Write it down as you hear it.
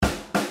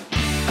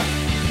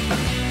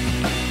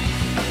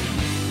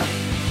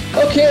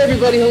Okay,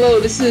 everybody, hello.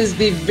 This is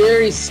the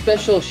very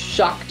special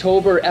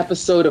Shocktober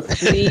episode of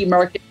Flea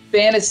Market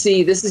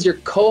Fantasy. This is your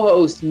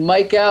co-host,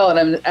 Mike L.,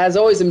 and as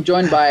always, I'm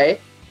joined by...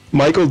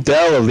 Michael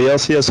Dell of the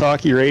LCS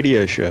Hockey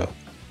Radio Show.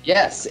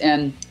 Yes,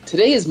 and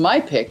today is my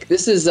pick.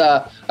 This is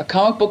a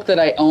comic book that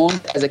I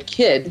owned as a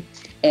kid,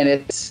 and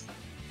it's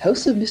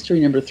House of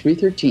Mystery number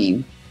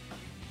 313,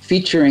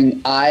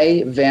 featuring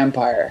I,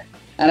 Vampire.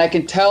 And I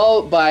can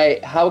tell by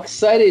how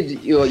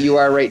excited you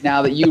are right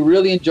now that you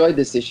really enjoyed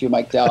this issue,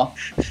 Mike Dell.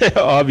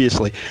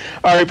 Obviously.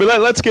 All right, but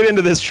let's get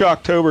into this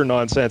Shocktober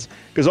nonsense,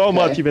 because all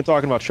month you've been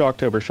talking about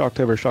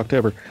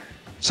Shocktober.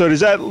 So does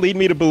that lead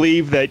me to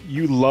believe that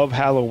you love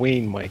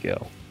Halloween,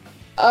 Michael?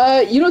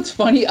 You know, it's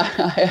funny.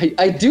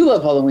 I do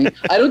love Halloween.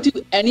 I don't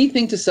do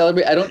anything to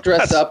celebrate. I don't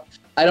dress up.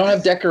 I don't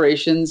have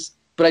decorations,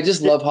 but I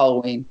just love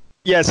Halloween.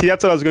 Yeah, see,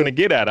 that's what I was going to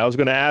get at. I was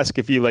going to ask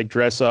if you, like,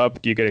 dress up.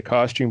 Do you go to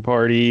costume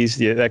parties?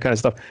 That kind of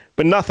stuff.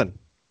 But nothing.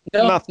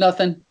 No,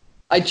 nothing.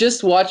 I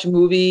just watch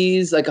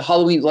movies, like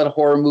Halloween, a lot of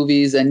horror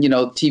movies and,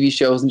 TV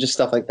shows and just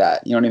stuff like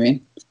that. You know what I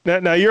mean?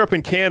 Now you're up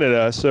in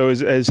Canada, so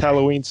is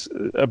Halloween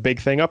a big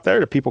thing up there?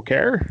 Do people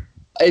care?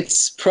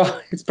 It's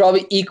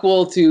probably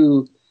equal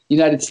to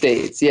United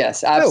States.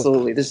 Yes,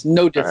 absolutely. There's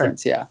no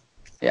difference. Right.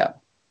 Yeah.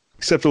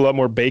 Except a lot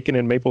more bacon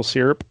and maple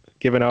syrup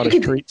given out as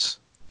treats.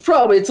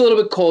 Probably. It's a little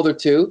bit colder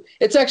too.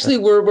 It's actually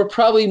we're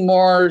probably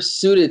more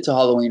suited to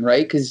Halloween,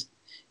 right? Because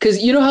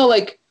you know how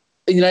like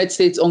the United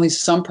States, only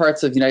some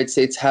parts of the United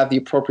States have the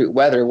appropriate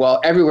weather. Well,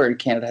 everywhere in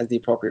Canada has the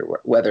appropriate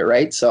weather,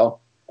 right? So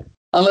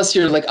unless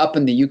you're like up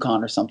in the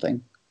Yukon or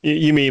something.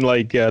 You mean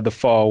like the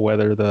fall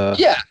weather?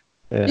 Yeah.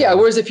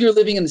 Whereas if you're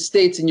living in the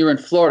States and you're in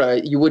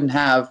Florida, you wouldn't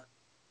have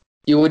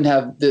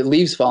the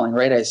leaves falling,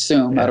 right? I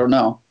assume. Yeah. I don't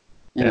know.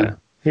 Yeah.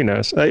 Who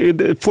knows?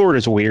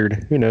 Florida's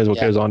weird. Who knows what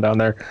goes on down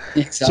there?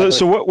 Exactly.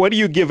 So what do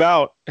you give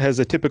out as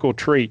a typical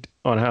treat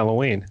on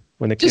Halloween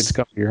when the kids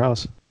come to your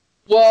house?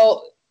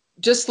 Well,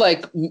 just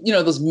like,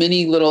 those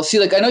mini little,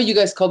 I know you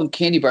guys call them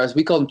candy bars.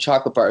 We call them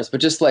chocolate bars,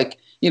 but just like,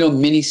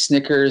 mini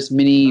Snickers,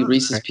 mini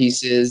Reese's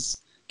Pieces,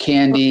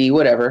 candy,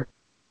 whatever.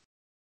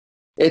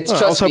 It's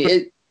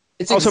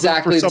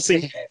exactly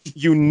something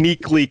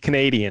uniquely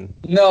Canadian.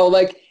 No,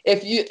 like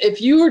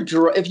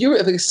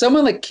if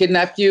someone like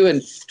kidnapped you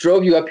and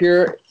drove you up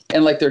here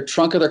in like their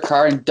trunk of their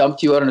car and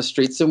dumped you out on a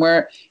street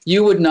somewhere,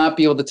 you would not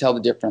be able to tell the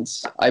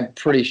difference. I'm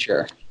pretty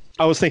sure.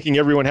 I was thinking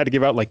everyone had to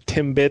give out like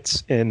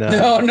Timbits and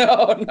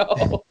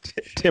no.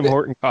 Tim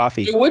Horton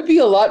coffee. There would be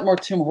a lot more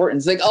Tim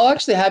Hortons. Like I'll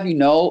actually have in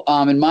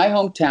my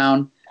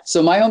hometown.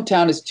 So my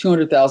hometown is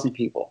 200,000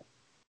 people.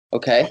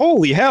 Okay.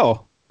 Holy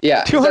hell.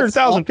 Yeah.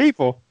 200,000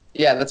 people.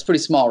 Yeah, that's pretty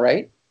small,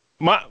 right?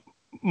 My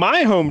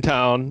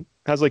hometown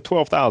has like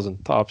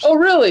 12,000 tops. Oh,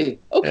 really?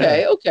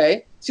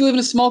 Okay. So you live in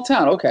a small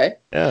town. Okay.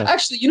 Yeah.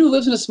 Actually, you know who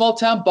lives in a small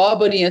town? Bob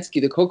Budiansky,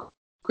 the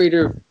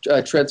co-creator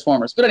of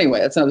Transformers. But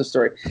anyway, that's another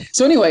story.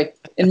 So anyway,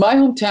 in my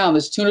hometown,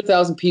 there's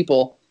 200,000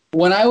 people.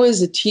 When I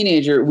was a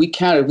teenager, we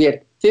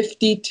had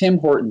 50 Tim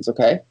Hortons,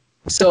 okay?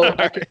 So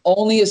I can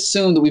only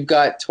assume that we've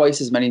got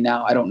twice as many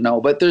now. I don't know.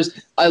 But there's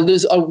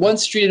one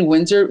street in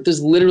Windsor,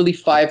 there's literally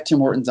 5 Tim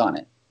Hortons on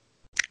it.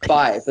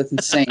 5. That's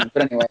insane.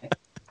 But anyway.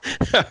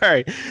 All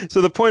right.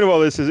 So the point of all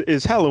this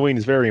is Halloween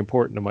is very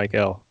important to Mike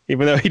L.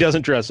 Even though he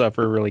doesn't dress up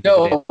for a really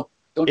good day.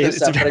 Don't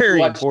dress up. It's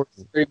very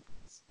important.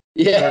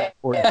 Yeah.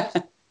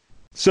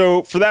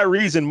 So for that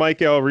reason,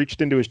 Mike L.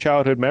 reached into his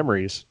childhood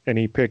memories and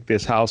he picked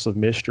this House of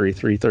Mystery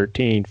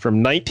 313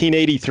 from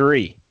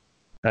 1983.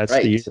 That's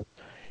the year.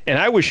 And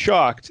I was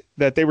shocked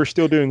that they were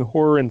still doing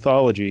horror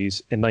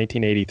anthologies in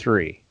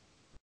 1983.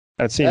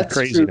 That seemed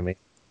crazy to me.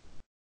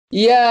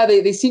 Yeah,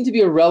 they seem to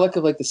be a relic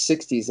of like the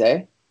 60s,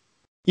 eh?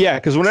 Yeah,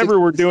 because whenever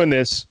we're doing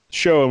this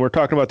show and we're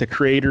talking about the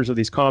creators of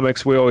these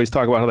comics, we always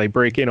talk about how they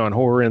break in on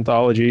horror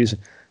anthologies.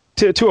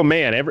 To a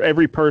man,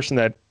 every person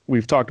that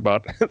we've talked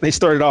about, they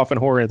started off in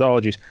horror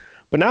anthologies.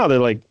 But now they're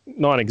like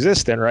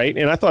non-existent, right?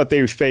 And I thought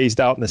they were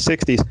phased out in the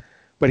 60s.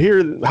 But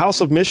here,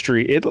 House of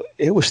Mystery,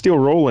 it was still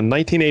rolling,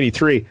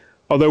 1983.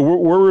 Although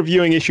we're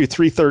reviewing issue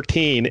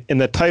 313,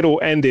 and the title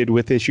ended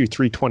with issue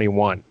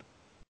 321.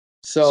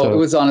 So it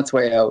was on its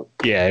way out.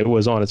 Yeah, it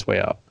was on its way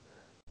out.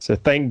 So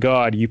thank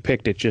God you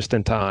picked it just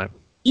in time.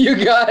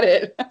 You got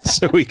it.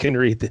 So we can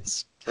read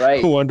this.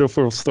 Right.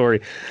 Wonderful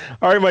story.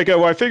 All right, Mike.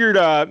 Well, I figured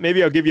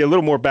maybe I'll give you a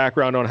little more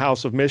background on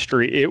House of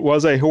Mystery. It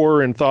was a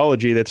horror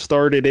anthology that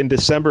started in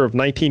December of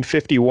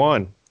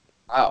 1951.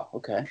 Wow.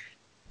 Okay.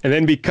 And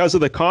then because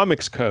of the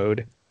Comics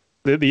Code,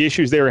 the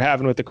issues they were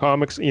having with the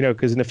comics,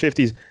 because in the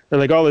 50s, they're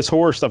like, all this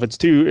horror stuff, it's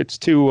too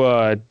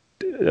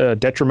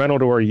detrimental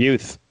to our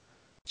youth.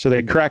 So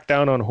they cracked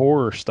down on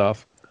horror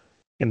stuff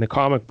in the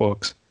comic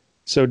books.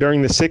 So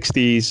during the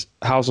 60s,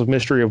 House of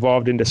Mystery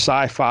evolved into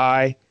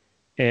sci-fi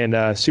and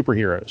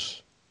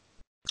superheroes.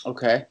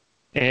 Okay.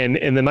 And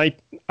in I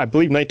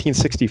believe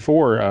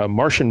 1964,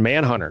 Martian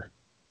Manhunter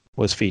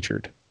was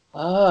featured.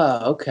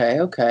 Ah,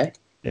 okay.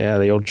 Yeah,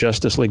 the old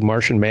Justice League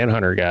Martian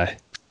Manhunter guy.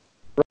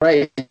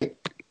 Right.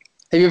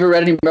 Have you ever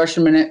read any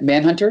Martian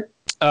Manhunter?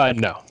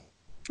 No.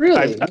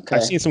 Really?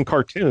 I've seen some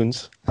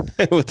cartoons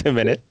with him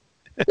in it.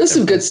 There's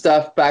some good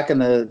stuff back in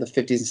the 50s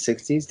and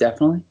 60s,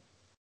 definitely.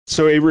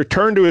 So it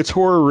returned to its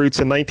horror roots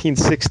in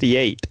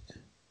 1968.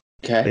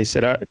 Okay. They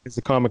said, it's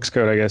the Comics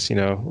Code, I guess,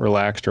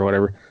 relaxed or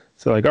whatever.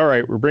 So like, all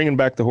right, we're bringing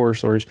back the horror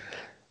stories.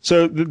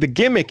 So the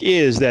gimmick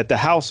is that the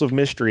House of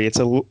Mystery, it's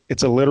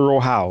a literal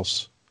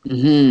house.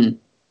 Mm-hmm.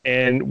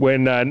 And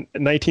when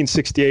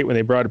 1968, when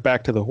they brought it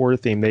back to the horror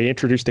theme, they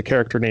introduced a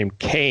character named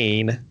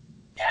Cain.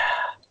 Yeah.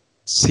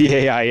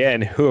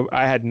 Cain, who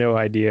I had no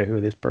idea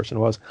who this person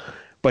was,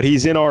 but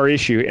he's in our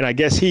issue, and I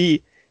guess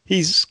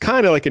he's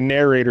kind of like a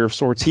narrator of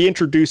sorts. He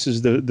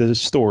introduces the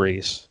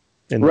stories.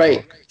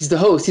 Right. He's the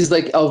host. He's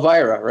like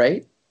Elvira,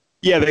 right?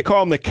 Yeah, they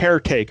call him the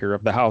caretaker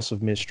of the House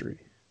of Mystery.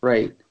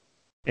 Right.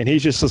 And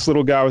he's just this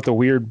little guy with a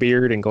weird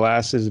beard and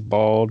glasses,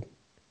 bald,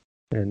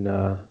 and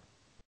I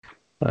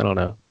don't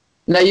know.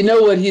 Now you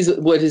know what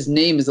his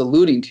name is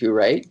alluding to,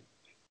 right?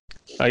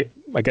 I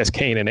guess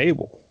Cain and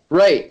Abel.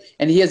 Right.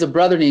 And he has a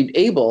brother named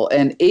Abel,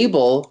 and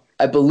Abel,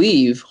 I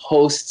believe,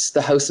 hosts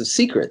the House of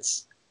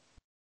Secrets.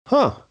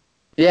 Huh.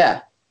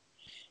 Yeah.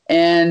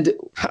 And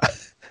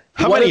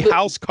how many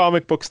house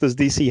comic books does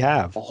DC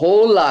have? A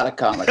whole lot of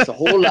comics, a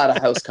whole lot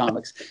of house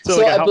comics. So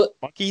like House of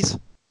Monkeys? Is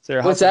there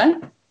a what's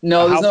that?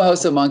 No, there's no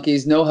House of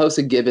Monkeys, no House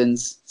of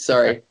Gibbons.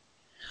 Sorry. Okay.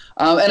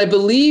 And I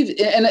believe,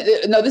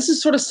 now this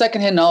is sort of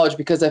secondhand knowledge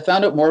because I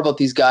found out more about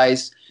these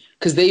guys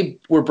because they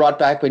were brought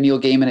back by Neil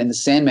Gaiman in the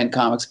Sandman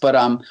comics. But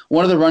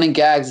one of the running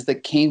gags is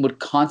that Cain would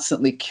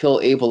constantly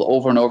kill Abel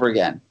over and over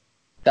again.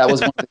 That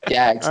was one of the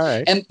gags. All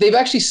right. And they've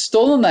actually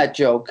stolen that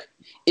joke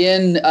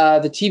in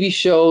the TV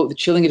show The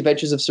Chilling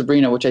Adventures of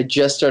Sabrina, which I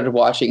just started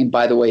watching. And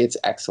by the way, it's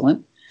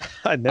excellent.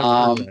 I never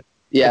heard that.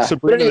 Yeah. Like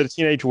Sabrina the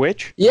Teenage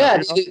Witch?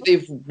 Yeah,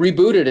 they've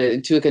rebooted it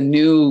into like a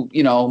new,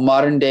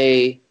 modern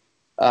day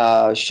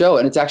show,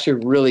 and it's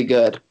actually really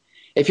good.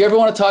 If you ever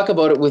want to talk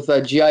about it with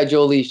G.I.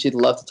 Jolie, she'd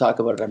love to talk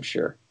about it, I'm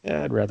sure.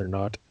 Yeah, I'd rather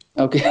not.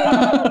 Okay.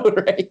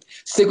 Right.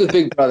 Stick with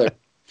Big Brother.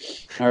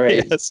 All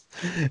right. Yes.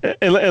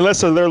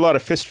 Unless there are a lot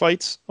of fist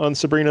fights on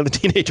Sabrina the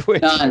Teenage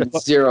Witch. None.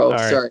 Zero.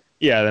 Right. Sorry.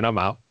 Yeah, then I'm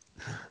out.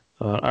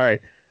 All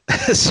right.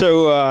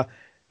 So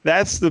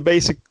that's the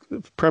basic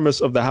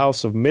premise of the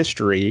House of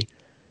Mystery.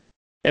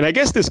 And I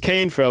guess this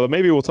Cain fellow,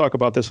 maybe we'll talk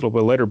about this a little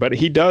bit later, but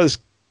he does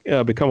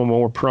become a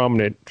more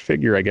prominent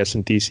figure, I guess,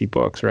 in DC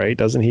books, right?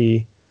 Doesn't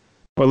he?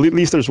 Well, at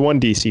least there's one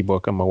DC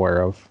book I'm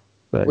aware of.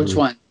 Which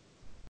one?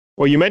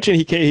 Well, you mentioned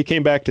he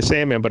came back to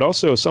Sandman, but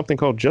also something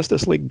called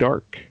Justice League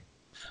Dark.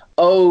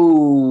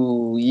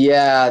 Oh,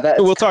 yeah.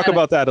 We'll talk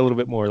about that a little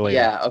bit more later.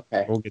 Yeah,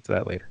 okay. We'll get to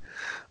that later.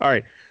 All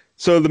right.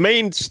 So the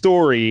main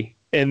story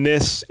in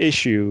this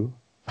issue,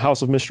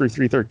 House of Mystery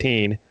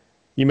 313,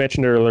 you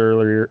mentioned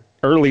earlier,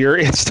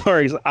 it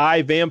stars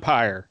I,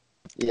 Vampire.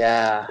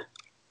 Yeah.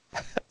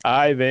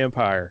 I,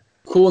 Vampire.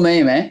 Cool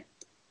name, eh?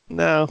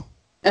 No.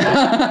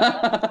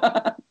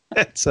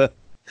 It's a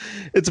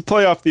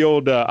play off the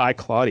old I,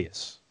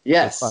 Claudius.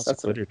 Yes.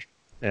 That's literature.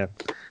 Yeah.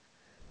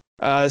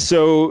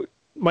 So,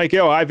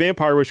 Michael, I,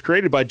 Vampire was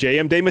created by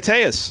J.M.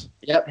 DeMatteis.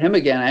 Yep, him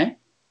again, eh?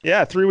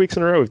 Yeah, 3 weeks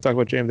in a row we've talked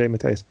about J.M.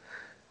 DeMatteis.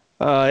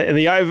 And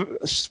the I,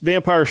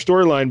 Vampire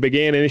storyline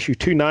began in issue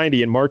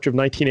 290 in March of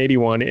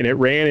 1981, and it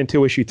ran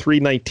until issue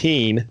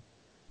 319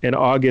 in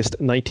August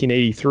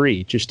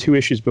 1983, just 2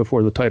 issues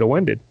before the title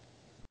ended.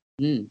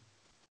 Mm.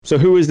 So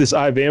who is this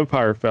I,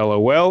 Vampire fellow?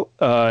 Well,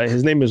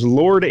 his name is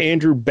Lord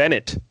Andrew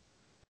Bennett,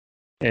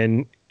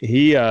 and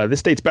he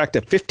this dates back to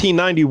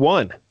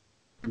 1591.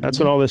 That's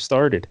when all this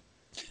started.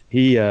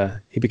 He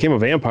became a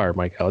vampire,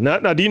 Michael.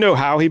 Now, do you know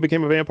how he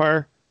became a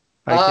vampire?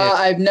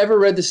 I've never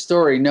read the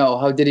story. No,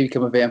 how did he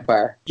become a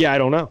vampire? Yeah, I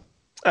don't know.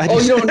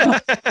 You don't know?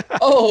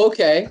 Oh,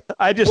 okay.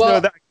 I just know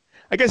that.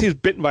 I guess he was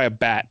bitten by a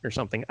bat or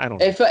something. I don't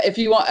know. If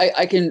you want,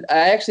 I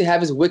actually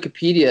have his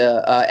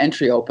Wikipedia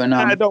entry open.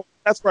 I don't.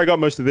 That's where I got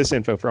most of this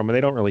info from, and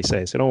they don't really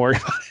say, so don't worry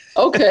about it.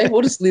 Okay,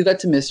 we'll just leave that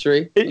to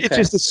mystery. It's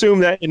just assume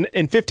that in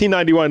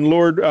 1591,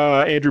 Lord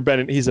Andrew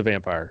Bennett, he's a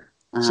vampire.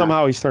 Uh-huh.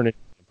 Somehow he's turned into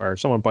a vampire.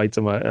 Someone bites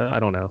him.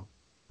 I don't know.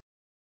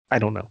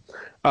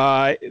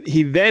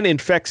 He then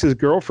infects his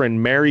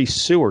girlfriend, Mary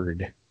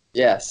Seward.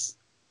 Yes.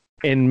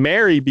 And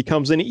Mary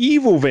becomes an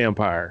evil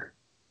vampire.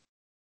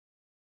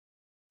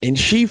 And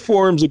she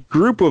forms a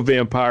group of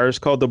vampires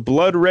called the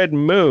Blood Red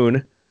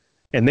Moon,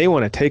 and they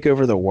want to take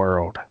over the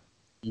world.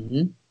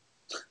 Mm-hmm.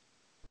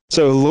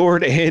 So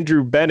Lord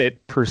Andrew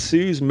Bennett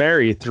pursues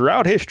Mary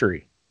throughout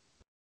history,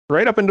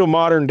 right up until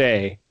modern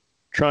day,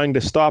 trying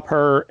to stop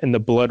her and the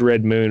Blood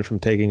Red Moon from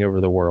taking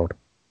over the world.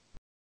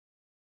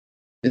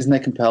 Isn't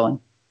that compelling?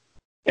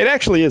 It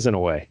actually is in a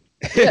way.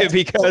 Yeah.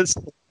 Because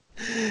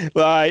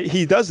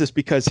he does this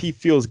because he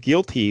feels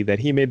guilty that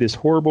he made this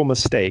horrible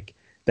mistake,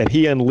 that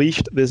he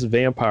unleashed this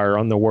vampire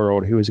on the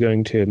world who is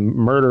going to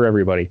murder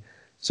everybody.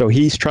 So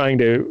he's trying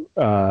to,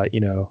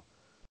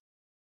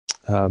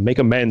 make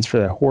amends for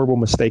that horrible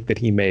mistake that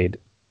he made,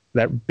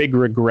 that big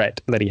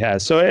regret that he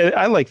has. So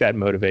I like that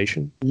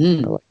motivation.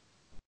 Mm.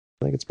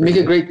 I think it's make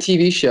good. A great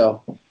TV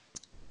show.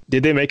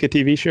 Did they make a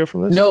TV show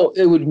from this? No,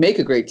 it would make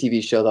a great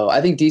TV show, though.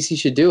 I think DC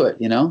should do it,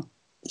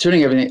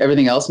 turning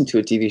everything else into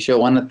a TV show.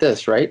 Why not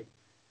this, right?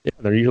 Yeah,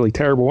 they're usually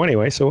terrible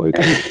anyway. So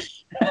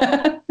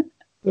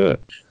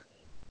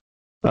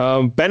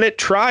Bennett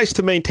tries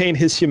to maintain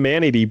his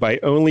humanity by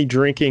only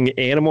drinking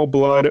animal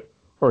blood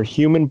or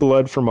human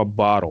blood from a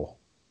bottle.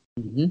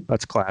 Mm-hmm.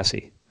 That's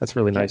classy. That's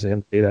really nice of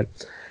him to do that.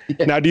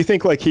 Yeah. Now, do you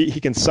think like he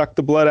can suck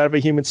the blood out of a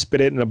human, spit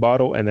it in a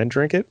bottle, and then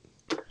drink it?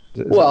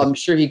 Well, I'm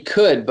sure he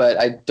could, but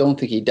I don't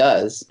think he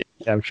does.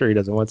 Yeah, I'm sure he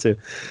doesn't want to.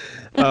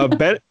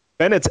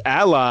 Bennett's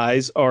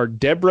allies are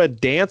Deborah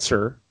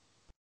Dancer,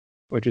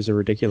 which is a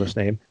ridiculous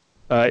name.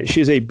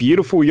 She's a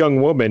beautiful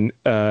young woman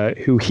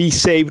who he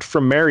saved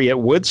from Mary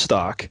at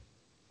Woodstock.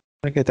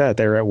 Look at that.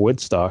 They're at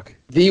Woodstock.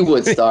 The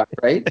Woodstock,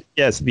 right?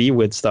 Yes, the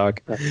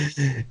Woodstock.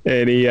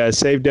 And he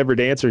saved Deborah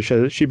Dancer.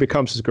 She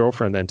becomes his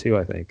girlfriend then, too,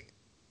 I think.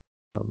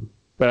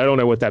 But I don't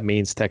know what that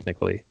means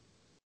technically.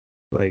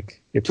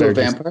 Like, if to a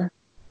vampire?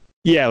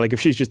 Yeah, like if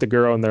she's just a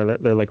girl and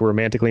they're like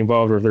romantically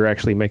involved, or if they're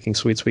actually making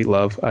sweet, sweet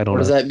love. I don't know. What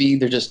does that mean?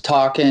 They're just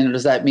talking? Or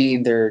does that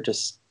mean they're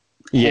just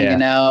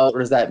hanging out? Or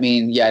does that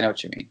mean, I know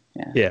what you mean.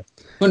 Yeah.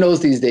 Who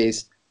knows these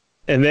days?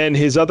 And then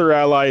his other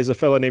ally is a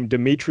fellow named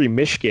Dmitry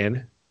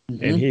Mishkin.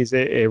 Mm-hmm. And he's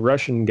a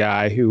Russian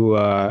guy who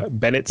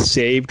Bennett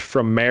saved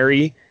from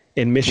Mary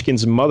and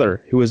Mishkin's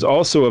mother, who was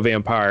also a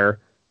vampire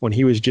when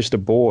he was just a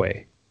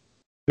boy.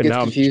 But it's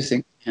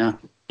confusing. Yeah.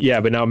 Yeah,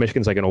 but now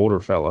Mishkin's like an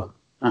older fella.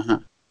 Uh-huh.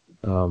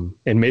 And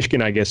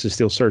Mishkin, I guess, is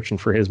still searching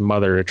for his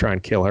mother to try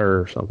and kill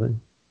her or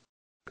something,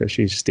 because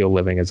she's still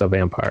living as a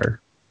vampire.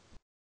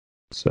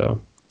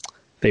 So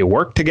they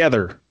work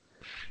together.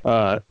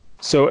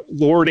 So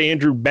Lord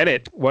Andrew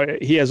Bennett,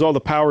 he has all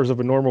the powers of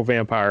a normal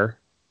vampire.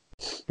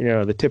 You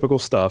know, the typical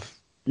stuff.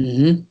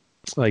 Mm-hmm.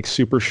 Like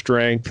super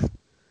strength.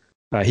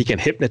 He can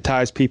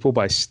hypnotize people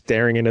by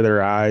staring into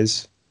their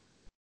eyes.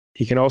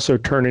 He can also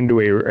turn into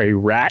a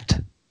rat,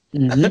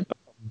 mm-hmm. a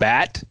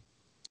bat,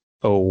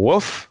 a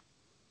wolf,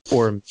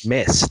 or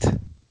mist.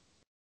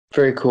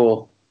 Very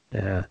cool.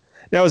 Yeah.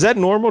 Now, is that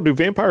normal? Do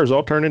vampires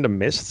all turn into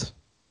mists?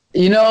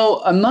 You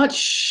know, I'm not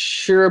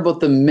sure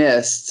about the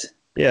mist.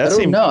 Yeah, I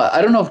don't know.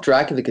 I don't know if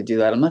Dracula could do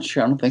that. I'm not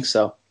sure. I don't think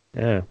so.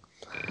 Yeah.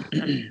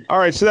 All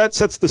right, so that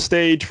sets the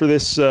stage for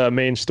this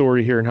main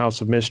story here in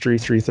House of Mystery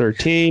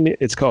 313.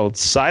 It's called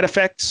Side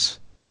Effects.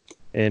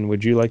 And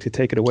would you like to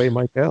take it away,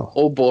 Mike Bell?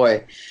 Oh,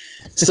 boy.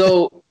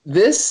 So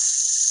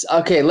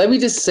let me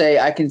just say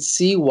I can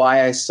see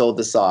why I sold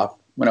this off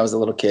when I was a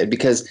little kid,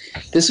 because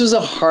this was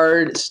a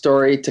hard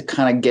story to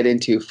kind of get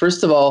into.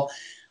 First of all,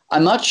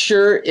 I'm not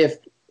sure if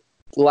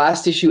the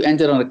last issue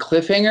ended on a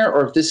cliffhanger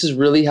or if this is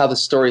really how the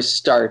story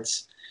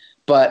starts.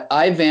 But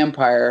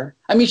iVampire,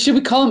 should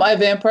we call him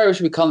iVampire or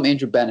should we call him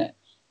Andrew Bennett?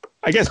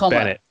 I guess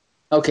Bennett.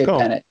 Okay,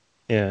 Bennett.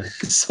 Yeah.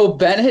 So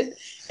Bennett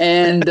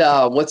and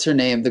what's her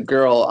name? The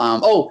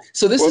girl.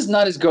 So this is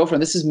not his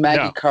girlfriend. This is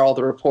Maggie Carl,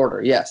 the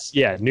reporter. Yes.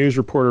 Yeah, news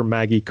reporter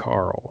Maggie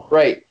Carl.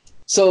 Right.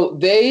 So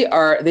they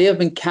have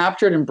been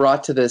captured and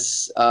brought to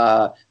this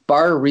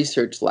Barr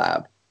research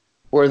lab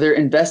where they're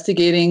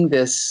investigating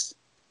this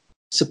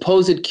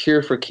supposed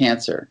cure for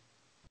cancer.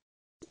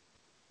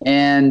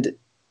 And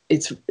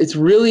it's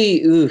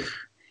really,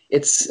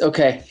 it's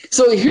okay.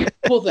 So here's the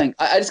cool thing.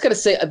 I just got to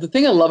say, the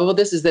thing I love about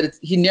this is that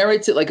he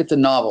narrates it like it's a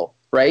novel,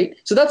 right?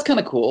 So that's kind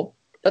of cool.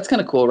 That's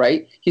kind of cool,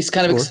 right? He's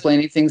kind of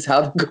explaining things,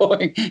 how they're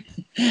going.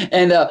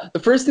 And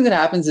the first thing that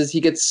happens is he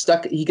gets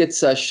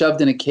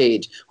shoved in a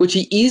cage, which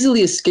he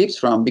easily escapes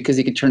from because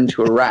he can turn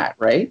into a rat,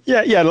 right?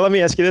 Yeah. Let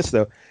me ask you this,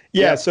 though.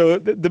 Yeah. So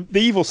the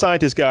evil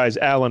scientist guy is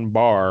Alan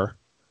Barr.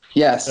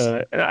 Yes.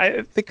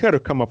 And they could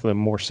have come up with a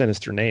more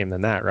sinister name than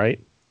that, right?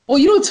 Well,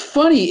 you know what's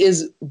funny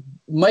is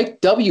Mike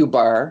W.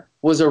 Barr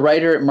was a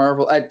writer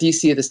at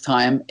DC at this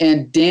time,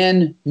 and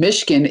Dan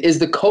Mishkin is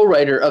the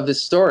co-writer of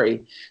this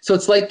story. So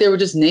it's like they were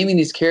just naming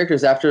these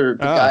characters after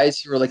the guys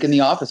who were like in the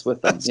office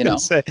with them. You know,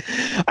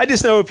 I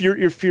just know if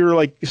you're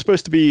like you're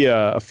supposed to be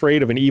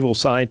afraid of an evil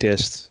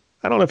scientist,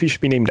 I don't know if you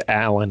should be named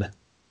Alan.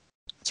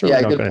 That's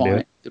really good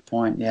point. Good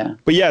point. Yeah.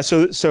 But yeah,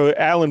 so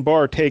Alan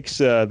Barr takes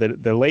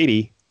the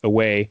lady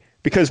away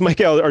because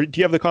Michael, do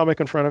you have the comic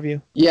in front of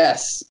you?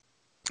 Yes.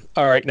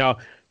 All right. Now,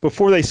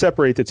 before they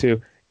separate the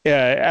two,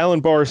 Alan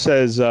Barr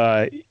says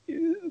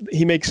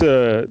he makes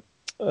a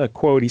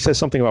quote. He says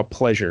something about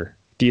pleasure.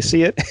 Do you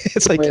see it?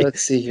 It's like, wait,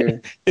 let's see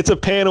here. It's a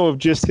panel of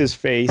just his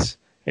face,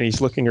 and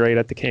he's looking right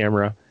at the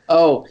camera.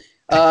 Oh,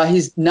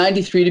 he's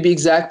 93 to be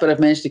exact, but I've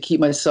managed to keep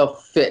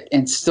myself fit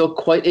and still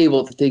quite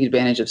able to take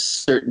advantage of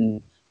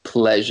certain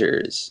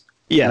pleasures.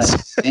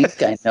 Yes. And I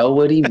think I know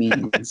what he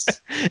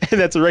means. And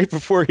that's right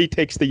before he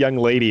takes the young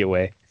lady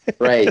away.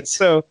 Right.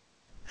 So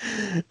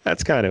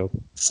that's kind of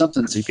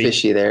something's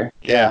fishy there.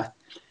 Yeah.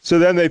 So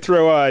then they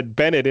throw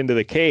Bennett into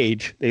the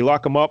cage. They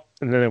lock him up,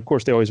 and then of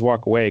course they always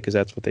walk away because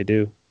that's what they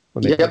do.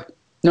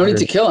 No need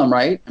to kill him,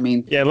 right?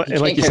 Yeah, and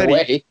like you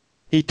said,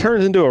 he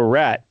turns into a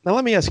rat. Now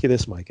let me ask you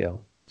this,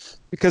 Michael,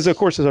 because of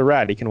course as a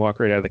rat he can walk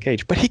right out of the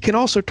cage, but he can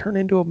also turn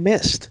into a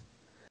mist.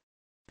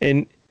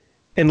 And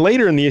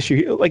later in the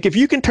issue, like if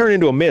you can turn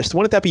into a mist,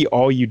 wouldn't that be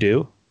all you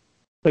do?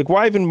 Like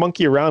why even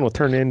monkey around with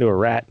turning into a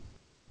rat?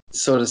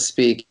 So to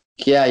speak.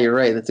 Yeah, you're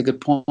right. That's a good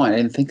point. I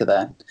didn't think of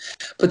that.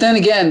 But then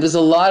again, there's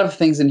a lot of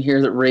things in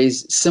here that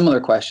raise similar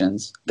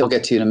questions. They'll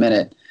get to in a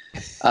minute.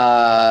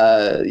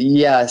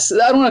 Yes,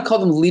 I don't want to call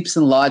them leaps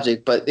in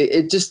logic, but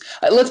it just,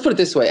 let's put it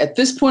this way. At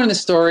this point in the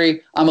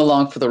story, I'm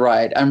along for the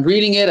ride. I'm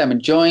reading it. I'm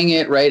enjoying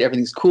it, right?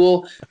 Everything's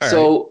cool. All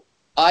so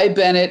I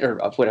Bennett, or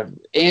whatever,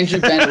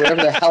 Andrew Bennett,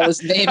 whatever the hell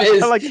his name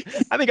is.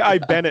 I think I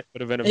Bennett would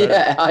have been a better.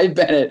 Yeah, I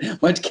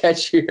Bennett, much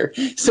catchier.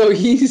 So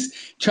he's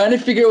trying to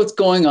figure out what's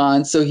going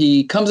on. So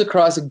he comes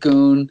across a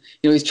goon.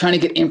 He's trying to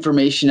get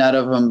information out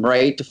of him,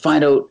 right, to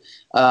find out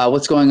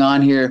what's going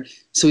on here.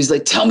 So he's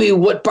like, tell me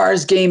what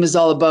Barr's game is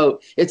all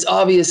about. It's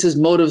obvious his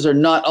motives are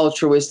not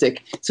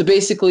altruistic. So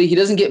basically, he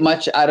doesn't get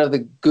much out of the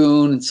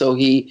goon, and so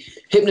he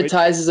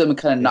hypnotizes him and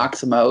kind of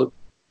knocks him out.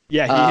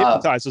 Yeah, he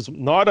hypnotizes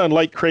him, not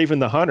unlike Craven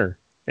the Hunter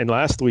in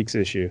last week's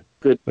issue.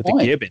 Good with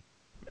point. the gibbon.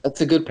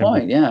 That's a good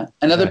point, yeah.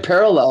 Another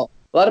parallel.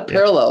 A lot of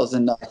parallels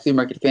in Flea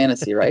Market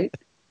Fantasy, right?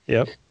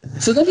 Yep.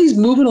 So then he's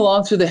moving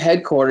along through the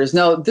headquarters.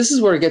 Now, this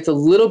is where it gets a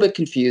little bit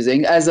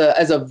confusing. As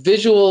a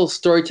visual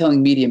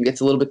storytelling medium, it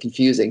gets a little bit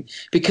confusing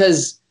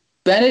because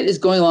Bennett is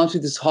going along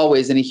through these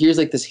hallways and he hears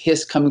like this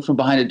hiss coming from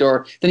behind a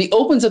door. Then he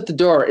opens up the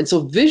door. And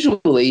so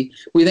visually,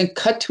 we then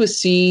cut to a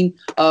scene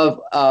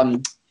of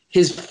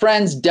his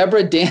friends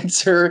Deborah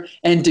Dancer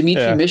and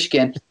Dimitri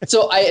Mishkin.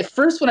 So at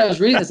first when I was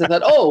reading this, I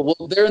thought, oh,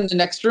 well, they're in the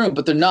next room,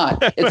 but they're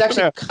not. It's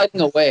actually cutting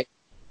away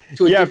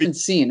to a different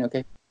scene.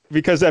 Okay.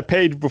 Because that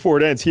page before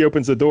it ends, he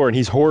opens the door and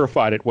he's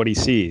horrified at what he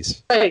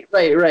sees.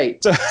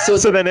 Right. So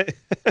then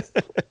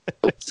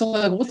so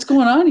like, what's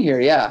going on here?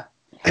 Yeah.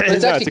 But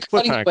it's actually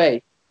cutting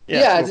away.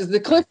 Yeah, it's the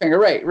cliffhanger.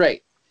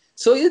 Right.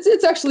 So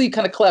it's actually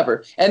kind of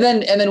clever. And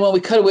then when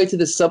we cut away to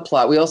the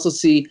subplot, we also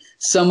see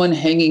someone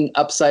hanging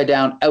upside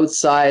down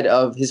outside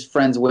of his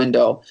friend's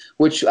window,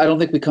 which I don't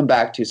think we come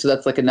back to. So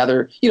that's like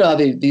another, how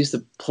they used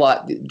to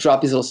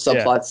drop these little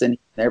subplots in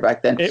there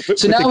back then.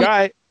 So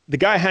now the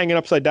guy hanging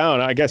upside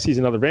down, I guess he's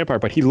another vampire,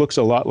 but he looks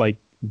a lot like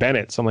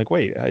Bennett. So I'm like,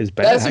 wait, is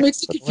Bennett? That's what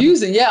makes it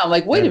confusing. Yeah, I'm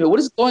like, wait a minute, what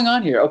is going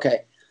on here?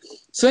 Okay.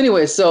 So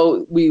anyway,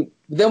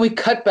 we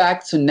cut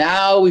back. So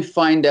now we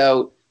find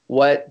out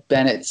what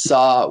Bennett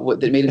saw,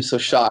 that made him so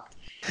shocked.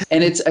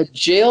 And it's a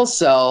jail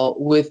cell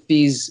with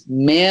these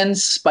man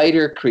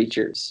spider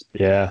creatures.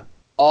 Yeah.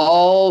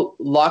 All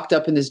locked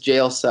up in this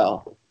jail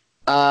cell.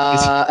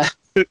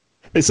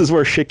 This is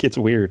where shit gets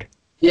weird.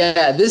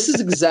 Yeah, this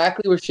is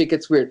exactly where shit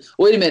gets weird.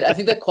 Wait a minute. I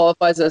think that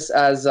qualifies us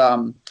as,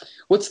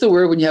 what's the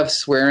word when you have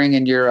swearing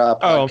in your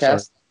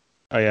podcast?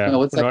 Oh, yeah.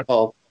 What's that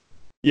called?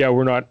 Yeah,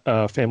 we're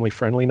not family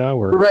friendly now.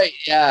 Right,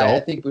 yeah.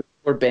 Adult? I think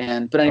we're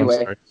banned. But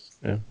anyway.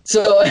 Yeah.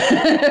 So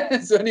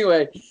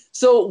anyway,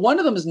 so one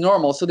of them is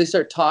normal. So they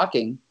start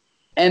talking,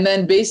 and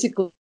then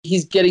basically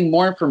he's getting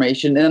more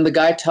information, and then the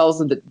guy tells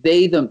them that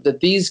that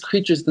these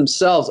creatures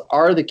themselves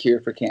are the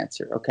cure for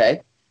cancer. Okay,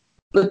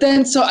 but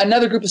then so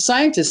another group of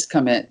scientists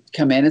come in,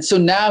 and so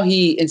now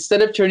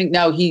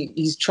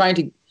he's trying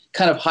to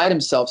kind of hide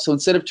himself. So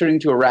instead of turning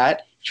into a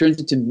rat, he turns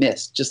into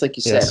mist, just like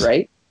you said,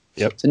 right?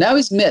 Yep. So now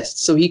he's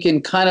mist, so he can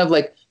kind of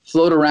like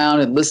float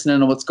around and listen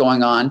to what's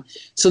going on.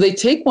 So they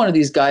take one of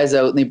these guys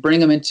out and they bring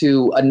him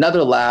into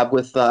another lab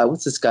with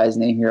what's this guy's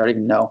name here? I don't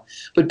even know.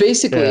 But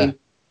basically,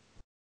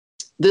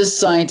 this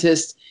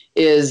scientist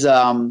is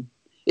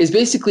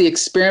basically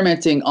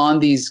experimenting on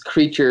these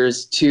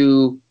creatures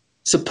to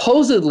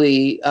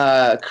supposedly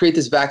create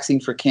this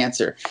vaccine for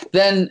cancer.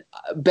 Then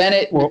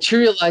Bennett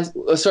materialized.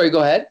 Oh, sorry,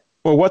 go ahead.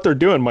 Well, what they're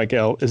doing,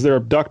 Michael, is they're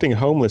abducting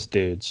homeless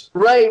dudes.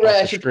 Right.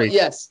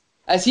 Yes.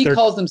 As he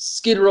calls them,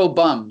 Skid Row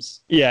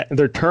bums. Yeah,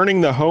 they're turning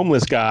the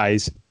homeless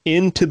guys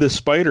into the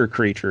spider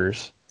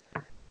creatures.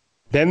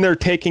 Then they're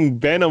taking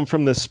venom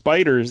from the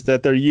spiders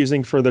that they're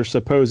using for their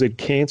supposed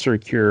cancer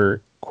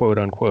cure, quote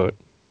unquote.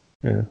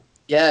 Yeah.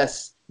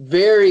 Yes,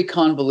 very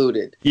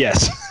convoluted.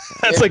 Yes,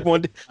 that's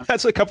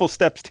a couple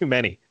steps too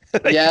many.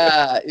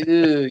 Yeah.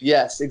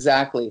 Yes,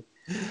 exactly.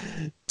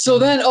 So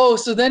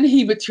then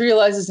he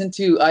materializes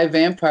into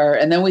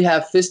iVampire, and then we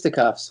have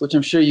fisticuffs, which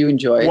I'm sure you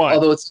enjoy.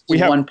 Although it's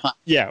one punch.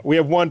 Yeah, we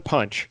have one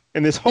punch.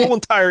 In this whole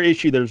entire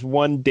issue, there's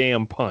one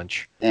damn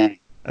punch. Dang.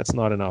 That's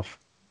not enough.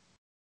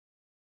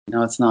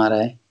 No, it's not,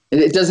 eh?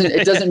 It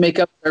doesn't make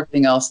up for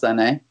everything else then,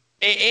 eh?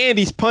 And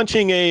he's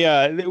punching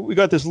we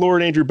got this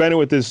Lord Andrew Bennett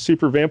with his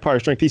super vampire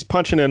strength. He's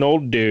punching an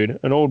old dude,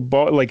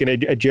 like a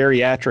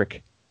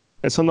geriatric.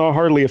 It's not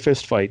hardly a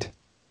fist fight.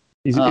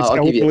 It's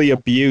elderly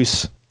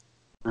abuse.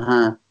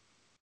 Uh-huh.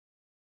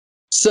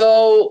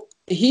 So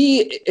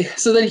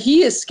then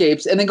he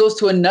escapes and then goes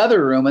to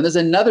another room, and there's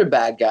another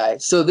bad guy.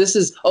 So this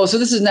is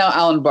now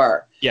Alan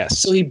Barr. Yes.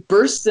 So he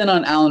bursts in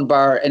on Alan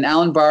Barr, and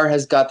Alan Barr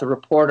has got the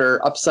reporter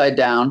upside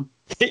down.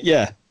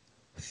 Yeah.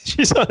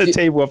 She's on the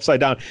table upside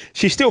down.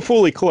 She's still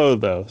fully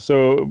clothed though.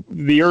 So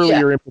the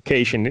earlier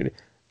implication,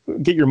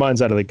 get your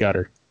minds out of the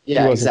gutter.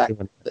 Yeah,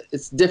 exactly.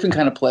 It's a different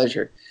kind of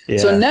pleasure. Yeah.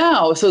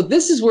 So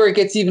this is where it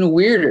gets even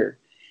weirder.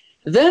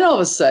 Then all of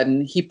a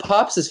sudden, he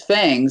pops his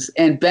fangs,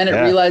 and Bennett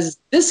realizes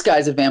this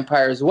guy's a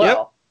vampire as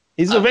well.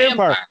 Yep. He's a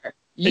vampire. And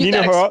you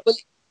know how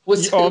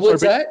what's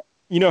that?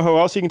 You know how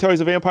else you can tell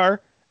he's a vampire?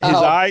 His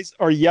eyes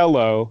are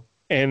yellow,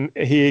 and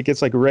he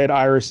gets like red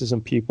irises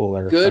and people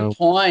that are Good found.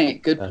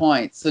 point. Good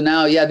point. So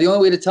now, yeah, the only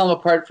way to tell him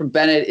apart from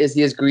Bennett is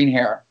he has green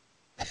hair.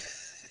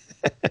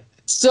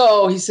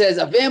 So he says,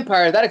 a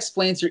vampire, that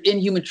explains your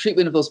inhuman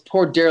treatment of those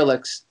poor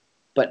derelicts,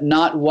 but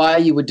not why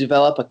you would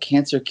develop a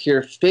cancer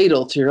cure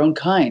fatal to your own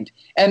kind.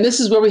 And this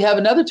is where we have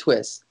another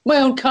twist. My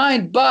own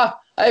kind, bah,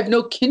 I have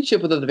no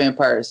kinship with other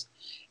vampires.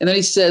 And then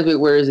he says, wait,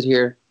 where is it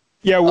here?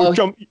 Yeah,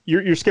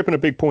 you're skipping a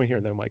big point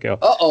here, though, Michael.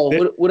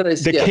 Uh-oh, what did I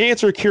skip? The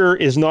cancer cure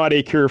is not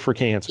a cure for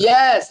cancer.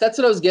 Yes, that's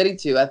what I was getting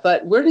to. I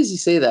thought, where does he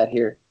say that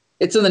here?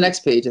 It's on the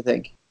next page, I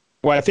think.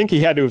 Well, I think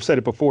he had to have said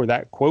it before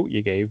that quote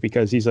you gave,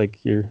 because he's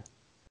like, you're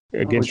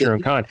against your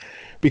own kind.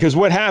 Because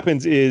what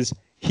happens is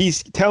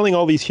he's telling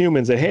all these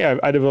humans that, hey,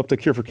 I developed a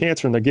cure for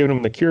cancer, and they're giving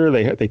them the cure.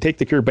 They take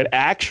the cure, but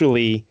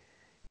actually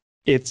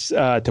it's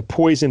to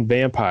poison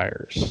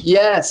vampires.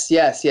 Yes.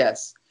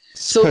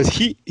 So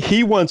because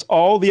he wants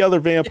all the other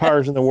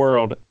vampires in the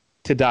world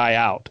to die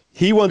out.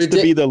 He wants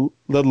to be the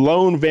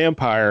lone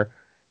vampire,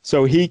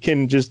 so he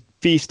can just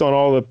feast on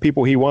all the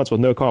people he wants with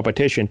no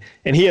competition.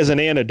 And he has an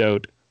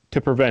antidote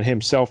to prevent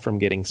himself from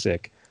getting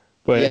sick.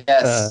 But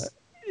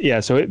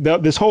so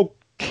this whole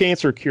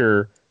cancer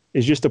cure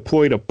is just a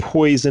ploy to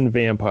poison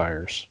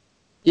vampires.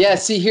 Yeah,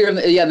 see here, in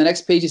the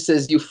next page it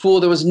says, you fool,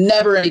 there was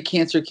never any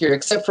cancer cure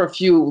except for a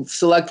few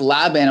select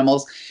lab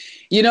animals.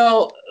 You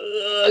know,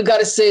 I got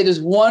to say,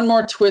 there's one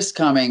more twist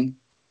coming.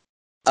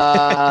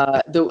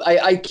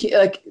 I can't,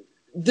 like,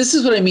 this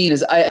is what I mean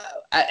is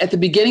at the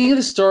beginning of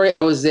the story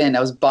I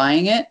was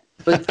buying it,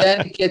 but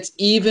then it gets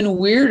even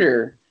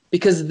weirder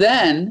because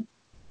then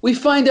we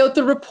find out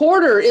the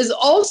reporter is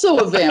also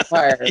a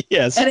vampire.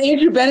 Yes. And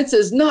Andrew Bennett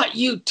says, not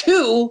you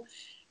too.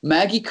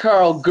 Maggie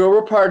Carl, girl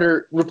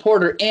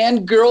reporter,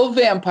 and girl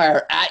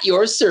vampire at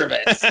your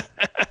service.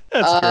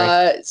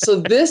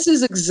 So this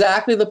is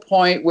exactly the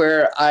point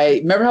where I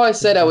remember how I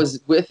said I was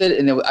with it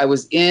and I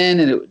was in,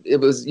 and it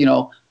was, you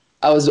know,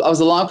 I was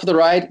along for the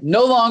ride.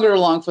 No longer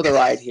along for the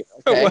ride here.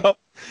 Okay.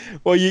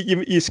 well,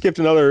 you skipped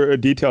another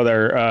detail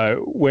there.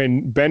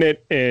 When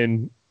Bennett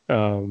and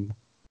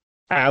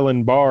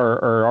Alan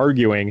Barr are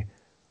arguing,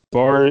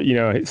 Barr, you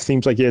know, it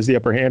seems like he has the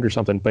upper hand or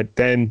something, but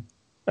then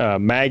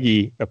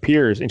Maggie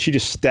appears and she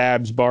just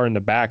stabs Barr in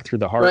the back through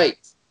the heart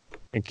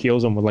and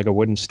kills him with like a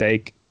wooden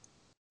stake.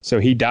 So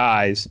he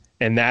dies,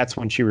 and that's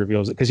when she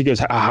reveals it, because he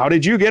goes, how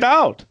did you get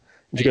out?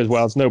 And she goes,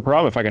 well, it's no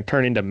problem if I can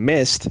turn into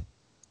mist.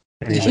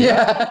 And he's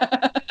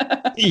like,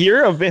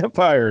 you're a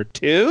vampire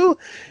too?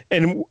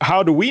 And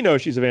how do we know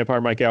she's a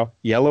vampire, Michael?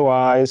 Yellow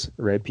eyes,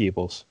 red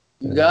pupils.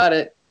 You got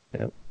it.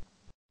 Yep.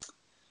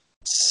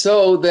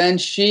 So then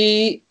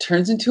she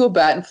turns into a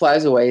bat and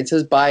flies away and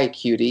says, bye,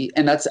 cutie.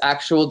 And that's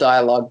actual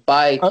dialogue.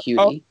 Bye,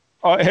 cutie.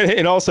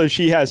 And also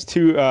she has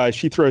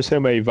she throws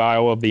him a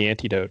vial of the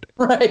antidote.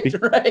 Right.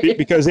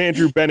 Because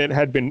Andrew Bennett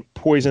had been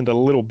poisoned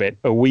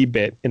a wee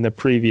bit in the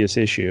previous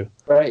issue.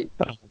 Right.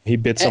 He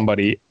bit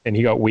somebody and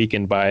he got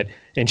weakened by it.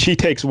 And she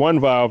takes one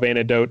vial of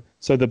antidote,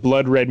 so the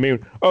Blood Red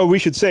Moon. Oh, we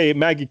should say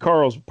Maggie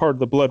Carl's part of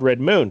the Blood Red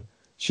Moon.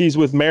 She's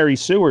with Mary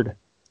Seward,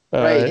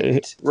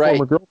 his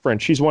former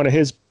girlfriend. She's one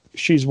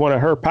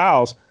of her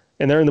pals,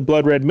 and they're in the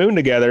Blood Red Moon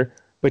together.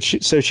 But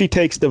she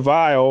takes the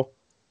vial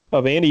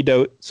of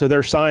antidote so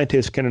their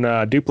scientists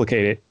can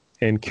duplicate it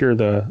and cure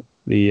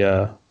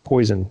the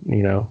poison,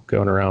 you know,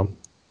 going around.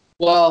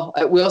 Well,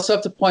 we also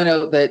have to point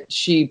out that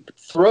she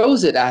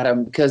throws it at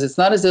him because it's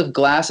not as if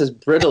glass is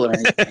brittle or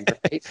anything,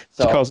 right?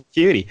 So, she calls him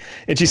cutie.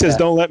 And she says,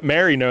 don't let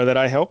Mary know that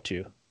I helped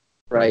you.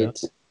 Right.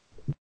 You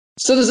know?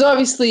 So there's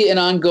obviously an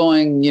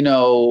ongoing, you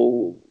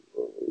know,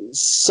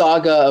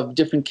 saga of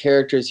different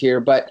characters here,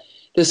 but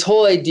this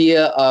whole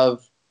idea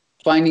of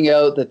finding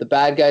out that the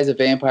bad guy's a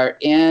vampire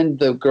and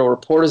the girl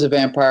reporter's a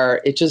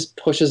vampire, it just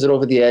pushes it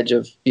over the edge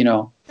of, you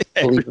know,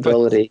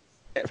 believability.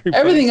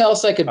 Everything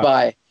else I could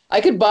buy. I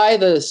could buy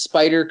the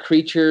spider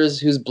creatures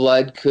whose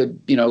blood could,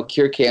 you know,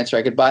 cure cancer.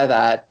 I could buy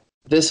that.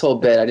 This whole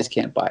bit, I just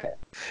can't buy it.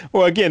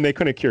 Well, again, they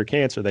couldn't cure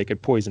cancer. They could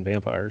poison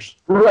vampires.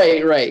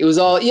 Right. It was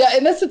all,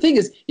 and that's the thing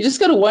is, you just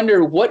got to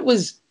wonder what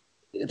was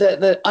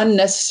the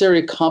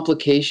unnecessary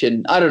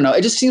complication. I don't know.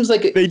 It just seems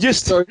like they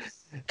just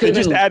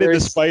added the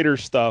spider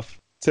stuff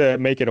to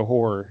make it a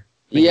horror.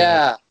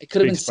 Yeah, it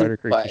could have been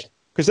simplified.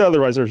 Because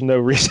otherwise there's no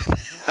reason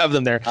to have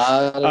them there.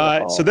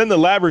 So then the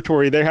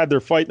laboratory, they had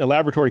their fight, and the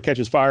laboratory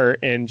catches fire,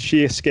 and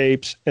she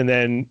escapes, and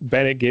then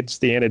Bennett gets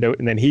the antidote,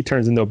 and then he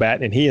turns into a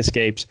bat, and he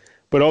escapes.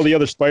 But all the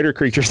other spider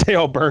creatures, they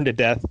all burn to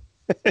death.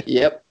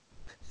 Yep.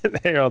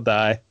 They all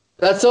die.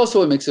 That's also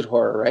what makes it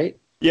horror, right?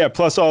 Yeah,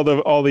 plus all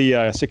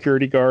the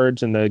security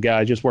guards and the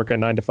guys just working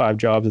 9-to-5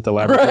 jobs at the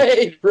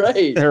laboratory.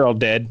 Right. They're all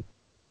dead.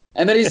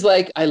 And then he's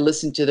like, I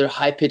listened to their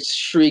high-pitched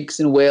shrieks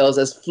and wails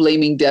as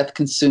flaming death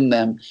consumed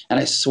them,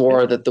 and I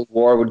swore that the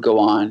war would go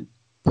on.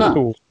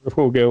 Will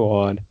go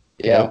on.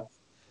 Yeah. Yep.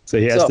 So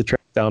he has to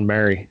track down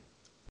Mary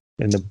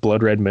in the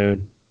Blood Red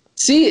Moon.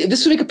 See,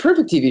 this would make a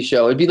perfect TV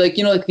show. It'd be like,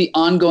 you know, like the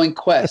ongoing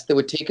quest that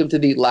would take him to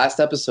the last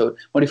episode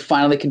when he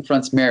finally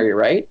confronts Mary,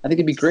 right? I think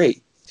it'd be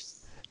great.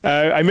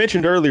 I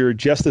mentioned earlier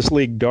Justice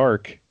League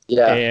Dark.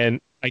 Yeah.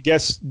 And I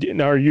guess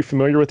now, are you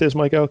familiar with this,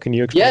 Michael? Can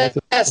you explain it?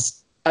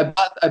 Yes. I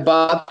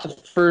bought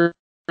the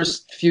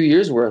first few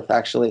years worth,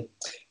 actually.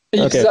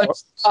 You Okay. sound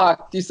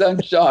shocked. You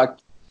sound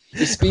shocked.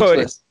 You're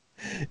speechless.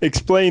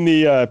 Explain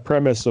the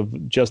premise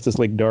of Justice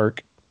League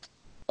Dark.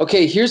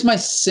 Okay, here's my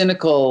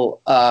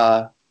cynical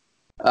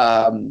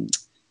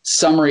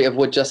summary of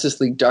what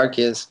Justice League Dark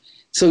is.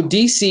 So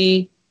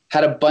DC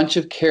had a bunch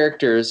of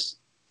characters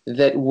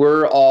that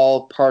were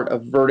all part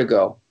of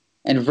Vertigo.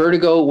 And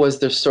Vertigo was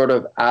their sort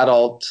of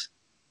adult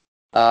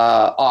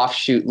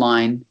offshoot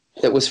line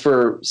that was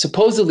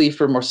supposedly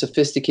for more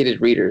sophisticated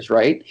readers,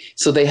 right?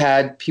 So they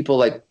had people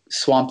like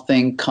Swamp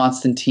Thing,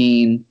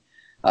 Constantine,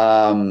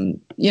 Doom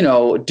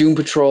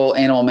Patrol,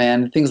 Animal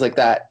Man, things like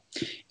that.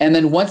 And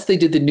then once they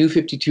did the New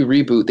 52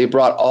 reboot, they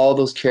brought all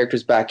those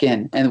characters back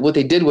in. And what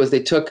they did was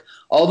they took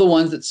all the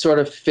ones that sort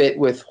of fit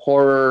with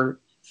horror,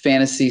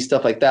 fantasy,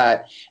 stuff like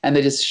that, and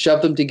they just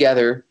shoved them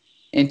together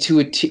into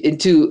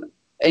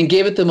and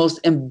gave it the most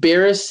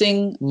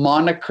embarrassing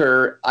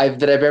moniker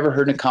that I've ever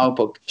heard in a comic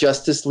book,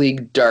 Justice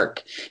League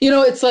Dark.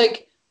 It's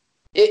like,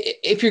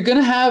 if you're going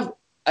to have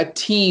a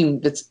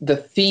team that's the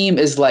theme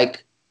is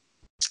like,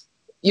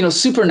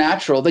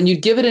 supernatural, then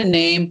you'd give it a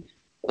name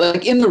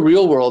like in the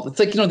real world. It's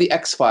like, the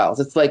X-Files.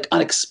 It's like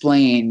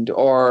Unexplained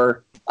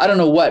or I don't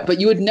know what,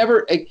 but you would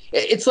never,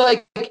 it's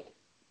like,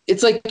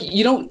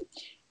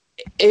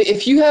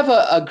 if you have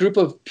a group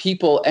of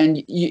people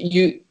and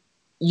you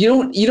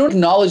don't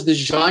acknowledge the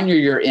genre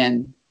you're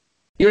in,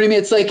 you know what I mean?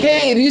 It's like,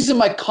 hey, these are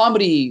my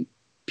comedy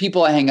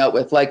people I hang out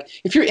with. Like,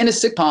 if you're in a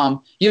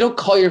sitcom, you don't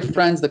call your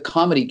friends the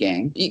comedy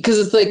gang, because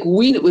it's like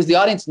the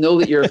audience know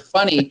that you're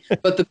funny,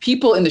 but the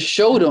people in the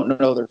show don't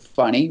know they're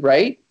funny,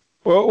 right?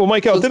 Well,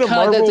 Michael, didn't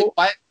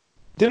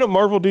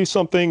Marvel do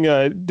something?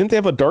 Didn't they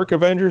have a Dark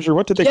Avengers, or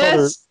what did they call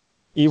their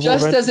evil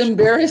just Avengers? As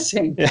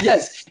embarrassing.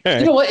 Yes. Right.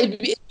 You know what? It'd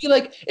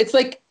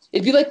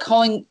be like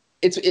calling.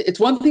 It's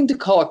one thing to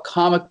call a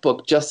comic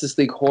book Justice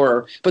League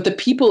Horror, but the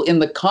people in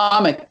the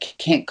comic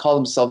can't call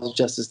themselves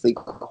Justice League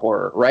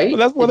Horror, right? Well,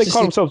 that's why they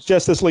call themselves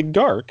Justice League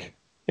Dark.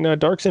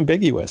 Dark's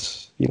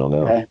ambiguous. You don't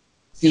know. Okay.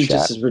 Seems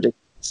just as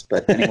ridiculous,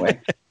 but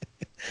anyway.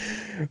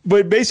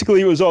 But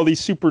basically, it was all these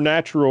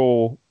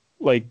supernatural,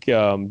 like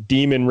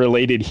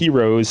demon-related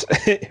heroes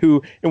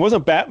who. And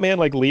wasn't Batman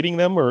like leading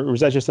them, or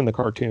was that just in the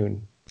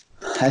cartoon?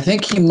 I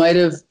think he might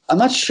have. I'm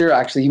not sure,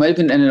 actually. He might have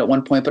been in it at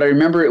one point, but I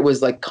remember it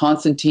was like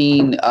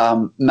Constantine,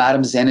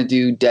 Madame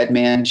Xanadu,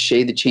 Deadman,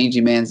 Shade the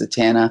Changing Man,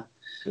 Zatanna.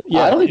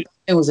 Yeah, I don't think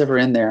Batman was ever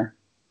in there.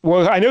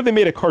 Well, I know they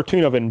made a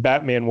cartoon of it, and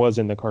Batman was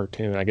in the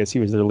cartoon. I guess he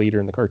was their leader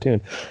in the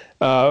cartoon.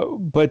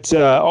 But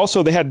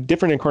also, they had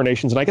different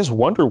incarnations, and I guess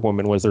Wonder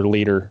Woman was their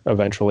leader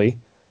eventually.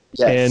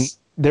 Yes.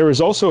 And there was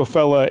also a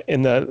fella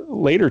in the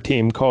later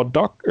team called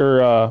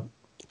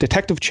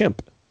Detective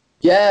Chimp.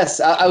 Yes,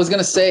 I was going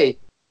to say.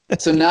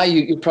 So now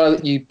you'd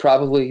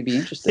probably be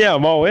interested. Yeah,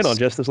 I'm all in on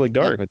Justice League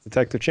Dark with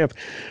Detective Chimp.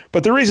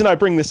 But the reason I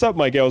bring this up,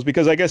 Michael, is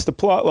because I guess the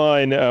plot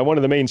line, one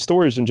of the main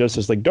stories in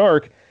Justice League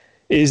Dark,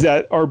 is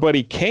that our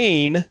buddy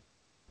Kane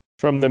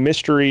from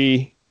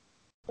the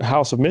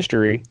House of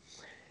Mystery,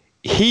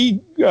 he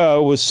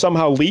was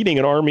somehow leading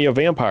an army of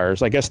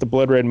vampires. I guess the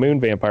Blood Red Moon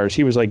vampires.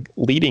 He was like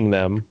leading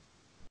them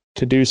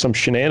to do some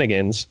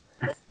shenanigans.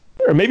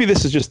 Or maybe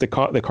this is just the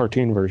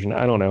cartoon version.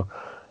 I don't know.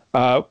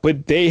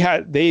 But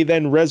they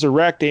then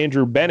resurrect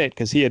Andrew Bennett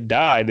because he had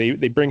died.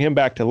 They bring him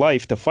back to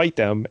life to fight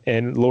them,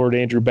 and Lord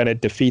Andrew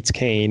Bennett defeats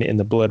Kane in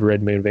the Blood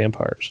Red Moon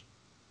vampires.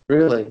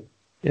 Really?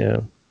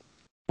 Yeah.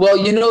 Well,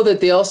 you know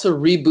that they also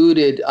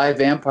rebooted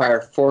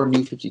iVampire for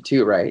New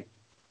 52, right?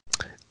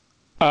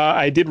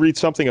 I did read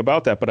something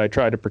about that, but I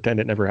tried to pretend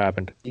it never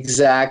happened.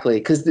 Exactly,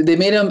 because they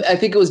made him. I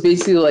think it was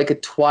basically like a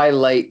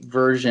Twilight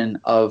version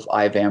of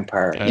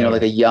iVampire.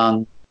 Like a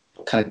young,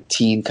 kind of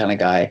teen kind of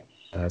guy.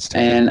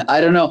 And I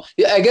don't know.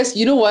 I guess,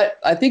 you know what?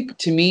 I think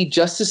to me,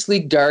 Justice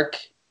League Dark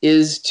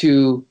is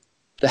to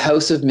the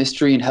House of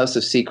Mystery and House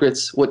of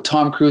Secrets what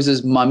Tom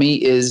Cruise's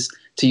Mummy is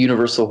to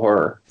Universal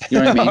Horror. You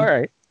know what I mean? All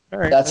right.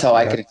 That's how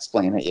I can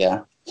explain it,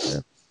 yeah.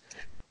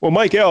 Well,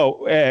 Mike L.,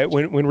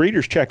 when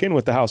readers check in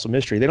with the House of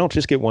Mystery, they don't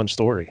just get one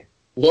story.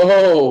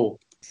 Whoa!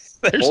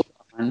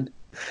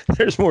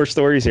 There's more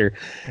stories here.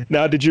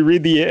 Now, did you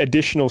read the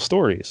additional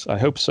stories? I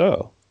hope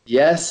so.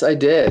 Yes, I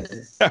did.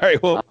 All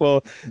right,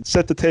 well,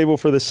 set the table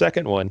for the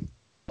second one.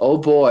 Oh,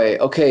 boy.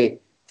 Okay,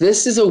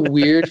 this is a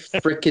weird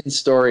freaking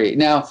story.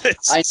 Now,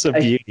 it's a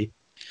beauty.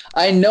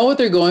 I know what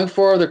they're going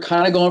for. They're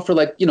kind of going for,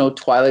 like,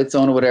 Twilight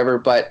Zone or whatever,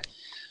 but,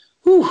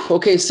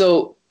 okay,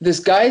 so this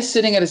guy's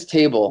sitting at his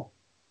table,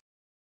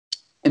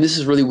 and this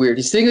is really weird.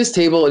 He's sitting at his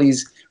table, and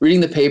he's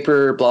reading the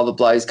paper, blah, blah,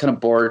 blah. He's kind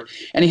of bored,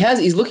 and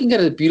he's looking at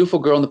a beautiful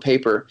girl in the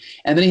paper,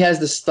 and then he has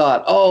this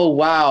thought, oh,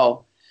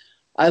 wow.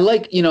 I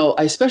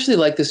especially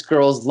like this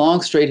girl's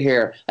long straight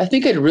hair. I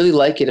think I'd really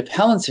like it if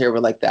Helen's hair were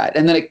like that.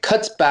 And then it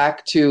cuts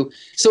back to,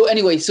 so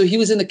he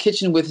was in the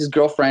kitchen with his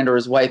girlfriend or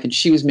his wife, and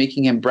she was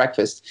making him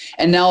breakfast.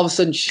 And now all of a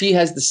sudden she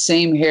has the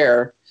same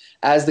hair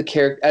as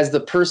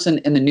the person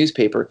in the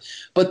newspaper.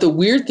 But the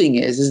weird thing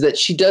is that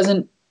she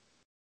doesn't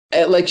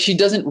like she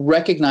doesn't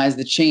recognize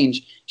the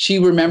change. She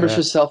remembers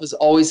herself as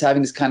always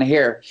having this kind of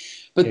hair.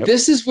 But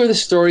this is where the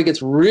story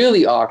gets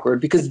really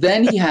awkward, because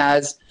then he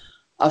has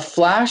a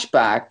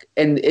flashback,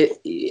 and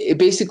it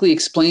basically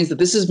explains that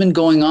this has been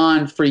going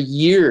on for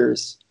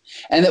years,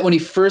 and that when he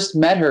first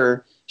met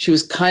her, she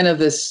was kind of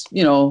this,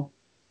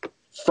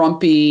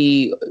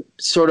 frumpy,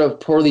 sort of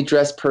poorly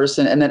dressed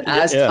person. And then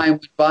as time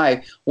went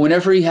by,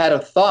 whenever he had a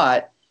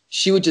thought,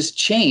 she would just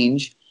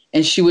change,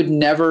 and she would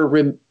never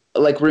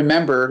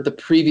remember the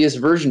previous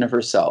version of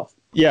herself.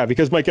 Yeah,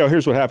 because Michael,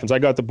 here's what happens. I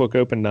got the book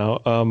open now.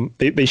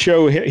 They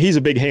show he's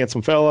a big,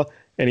 handsome fella,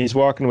 and he's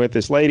walking with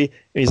this lady,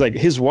 and he's like,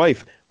 his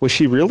wife, was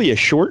she really a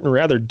short and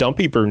rather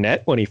dumpy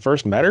brunette when he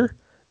first met her?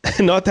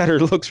 Not that her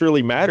looks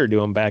really mattered to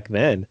him back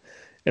then.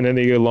 And then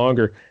they go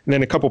longer, and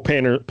then a couple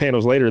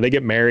panels later, they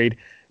get married.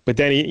 But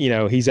then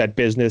he's at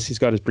business. He's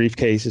got his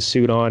briefcase, his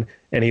suit on,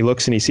 and he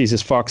looks and he sees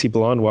this foxy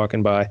blonde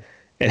walking by.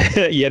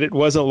 And yet it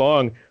wasn't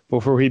long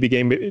before he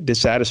became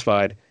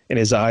dissatisfied, and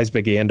his eyes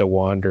began to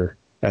wander.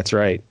 That's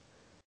right.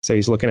 So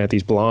he's looking at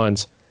these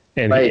blondes,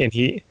 and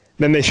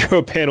then they show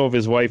a panel of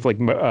his wife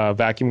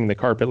vacuuming the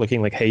carpet,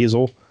 looking like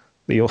Hazel,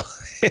 the old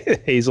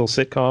Hazel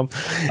sitcom.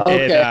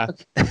 Okay.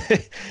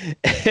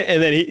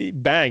 And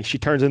then she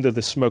turns into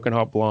the smoking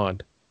hot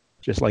blonde,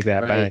 just like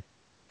that, bang,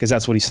 because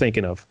that's what he's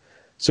thinking of.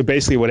 So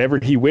basically, whatever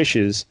he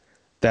wishes,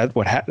 that's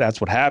what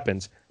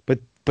happens.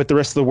 But the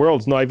rest of the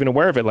world's not even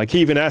aware of it. Like, he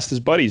even asked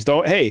his buddies,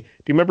 do you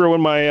remember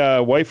when my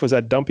wife was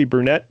that dumpy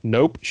brunette?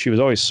 Nope, she was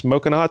always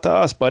smoking hot to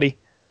us, buddy.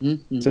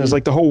 Mm-hmm. So it's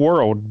like the whole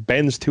world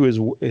bends to his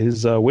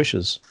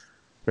wishes.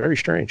 Very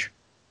strange.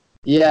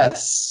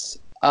 Yes.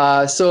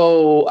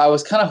 So I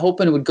was kind of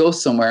hoping it would go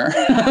somewhere.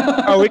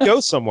 Oh, it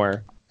goes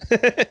somewhere.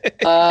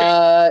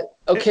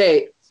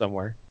 Okay.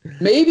 Somewhere.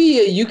 Maybe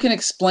you can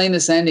explain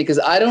this ending, because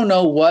I don't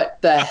know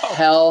what the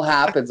hell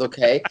happens.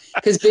 Okay,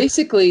 because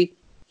basically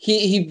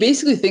he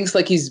basically thinks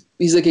like he's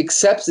like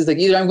accepts. It's like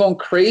either I'm going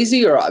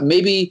crazy, or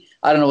maybe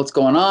I don't know what's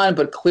going on.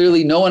 But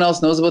clearly no one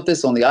else knows about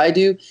this. Only I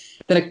do.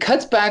 Then it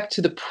cuts back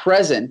to the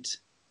present,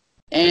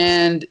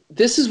 and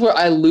this is where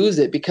I lose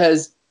it,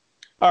 because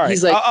all right,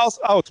 he's like,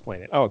 I'll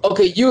explain it.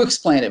 Okay, you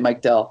explain it,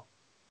 Mike Dell.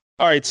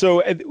 All right,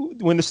 so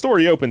when the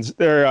story opens,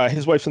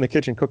 his wife's in the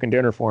kitchen cooking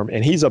dinner for him,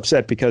 and he's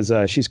upset because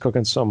she's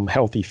cooking some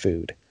healthy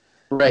food.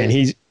 Right. And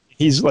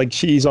he's like,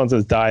 she's on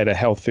this diet of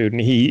health food,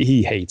 and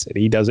he hates it.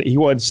 He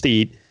wants to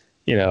eat,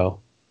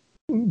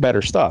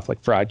 better stuff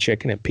like fried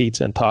chicken and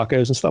pizza and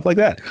tacos and stuff like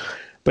that.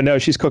 But no,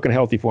 she's cooking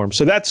healthy for him.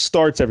 So that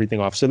starts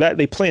everything off. So that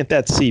they plant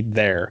that seed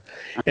there.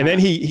 Uh-huh. And then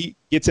he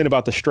gets in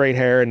about the straight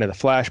hair and then the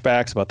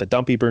flashbacks about the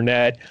dumpy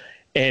brunette.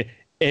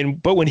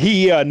 But when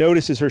he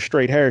notices her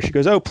straight hair, she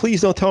goes, "Oh,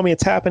 please don't tell me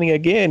it's happening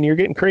again. You're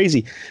getting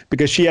crazy,"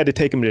 because she had to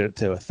take him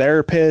to a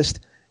therapist.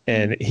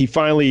 And he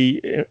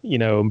finally,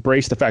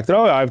 embraced the fact that,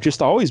 I've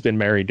just always been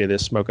married to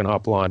this smoking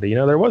hot blonde.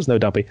 There was no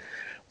dumpy.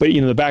 But,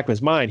 in the back of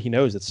his mind, he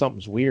knows that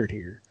something's weird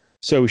here.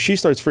 So she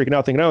starts freaking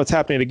out, thinking, it's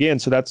happening again.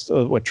 So that's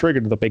what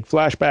triggered the big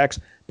flashbacks.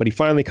 But he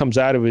finally comes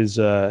out of his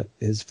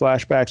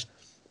flashbacks,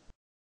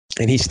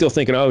 and he's still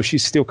thinking,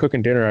 she's still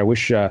cooking dinner. I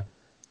wish I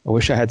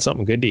had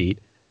something good to eat.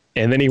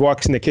 And then he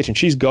walks in the kitchen.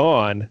 She's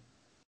gone,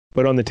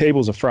 but on the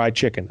table's a fried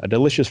chicken, a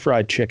delicious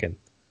fried chicken.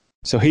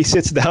 So he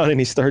sits down and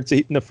he starts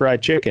eating the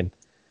fried chicken.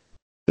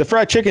 The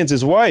fried chicken's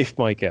his wife,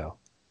 Michael.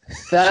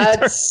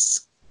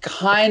 That's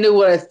kind of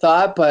what I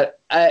thought, but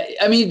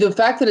I mean, the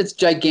fact that it's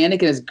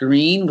gigantic and it's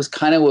green was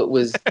kind of what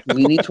was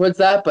leaning towards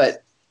that,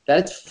 but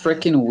that's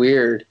freaking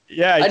weird.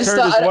 Yeah, he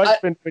turned his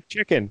wife into a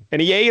chicken,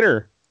 and he ate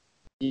her.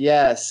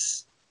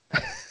 Yes.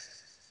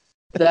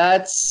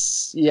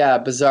 That's,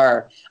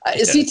 bizarre.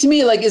 See, to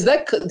me, like, I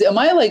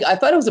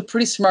thought it was a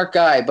pretty smart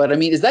guy, but I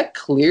mean, is that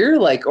clear?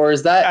 Like, or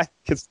is that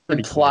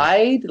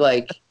implied? Clear.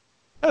 Like,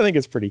 I think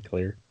it's pretty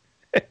clear.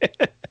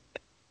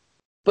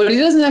 But he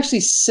doesn't actually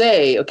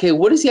say, okay,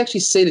 what does he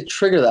actually say to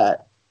trigger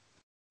that?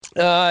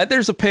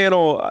 There's a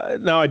panel.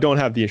 Now I don't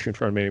have the issue in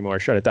front of me anymore. I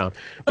shut it down.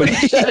 But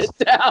shut it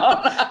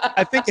down.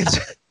 I think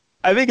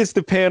it's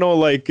the panel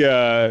like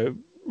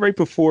right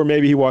before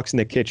maybe he walks in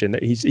the kitchen.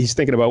 He's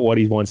thinking about what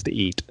he wants to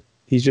eat.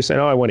 He's just saying,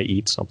 I want to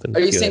eat something. Are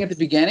you saying at the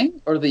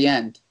beginning or the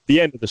end? The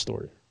end of the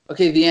story.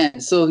 Okay, the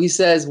end. So he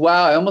says,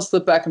 wow, I almost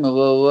slipped back in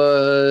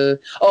my,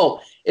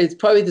 it's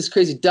probably this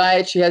crazy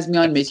diet she has me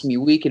on, making me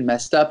weak and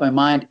messed up my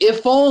mind.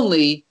 If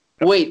only,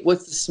 wait,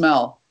 what's the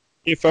smell?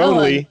 If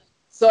only.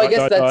 So I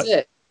guess that's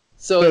it.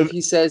 So if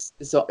he says,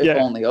 if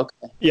only,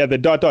 okay. Yeah,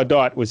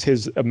 the ... was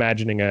his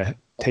imagining a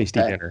tasty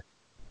dinner.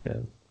 Yeah.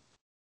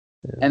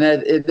 And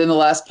then the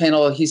last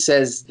panel, he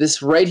says,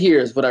 this right here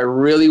is what I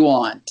really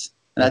want.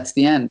 And that's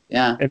the end.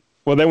 Yeah.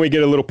 Well, then we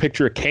get a little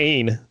picture of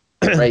Kane,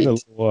 right. the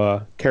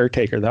little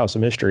caretaker of the House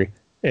of Mystery.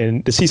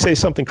 And does he say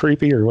something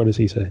creepy, or what does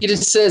he say? He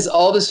just says,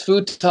 all this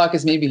food talk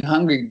has made me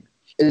hungry.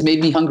 It made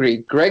me hungry.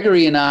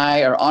 Gregory and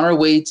I are on our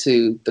way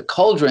to the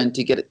Cauldron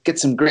to get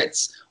some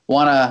grits.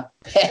 Wanna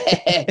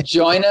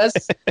join us?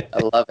 I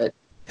love it.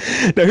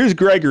 Now, who's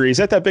Gregory? Is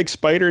that big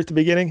spider at the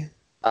beginning?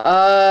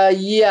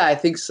 Yeah, I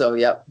think so.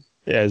 Yep.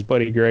 Yeah, his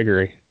buddy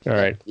Gregory. All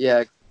right.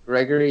 Yeah,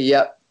 Gregory.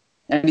 Yep.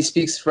 and he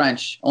speaks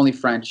French, only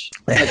French.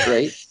 Isn't that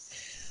great?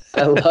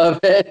 I love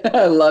it.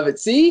 I love it.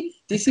 See,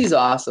 DC's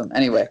awesome.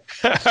 Anyway.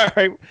 All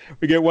right,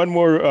 we get one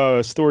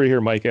more story here,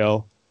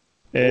 Michael,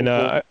 and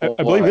I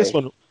believe this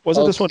one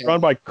this one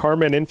drawn by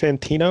Carmine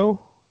Infantino.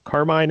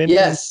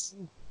 Yes.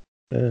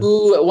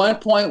 Who at one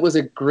point was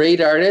a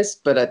great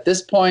artist, but at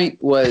this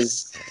point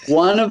was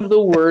one of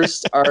the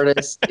worst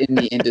artists in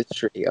the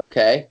industry.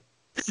 Okay,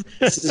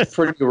 this is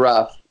pretty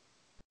rough.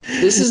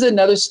 This is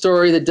another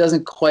story that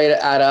doesn't quite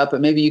add up,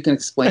 but maybe you can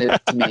explain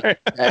it to me. Okay,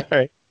 All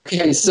right.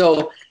 Okay,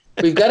 so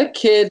we've got a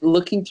kid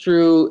looking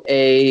through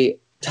a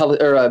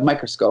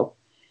microscope,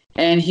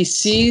 and he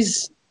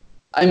sees.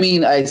 I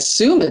mean, I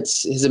assume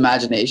it's his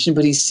imagination,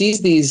 but he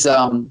sees these.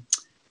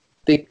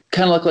 They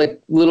kind of look like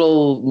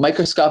little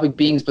microscopic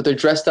beings, but they're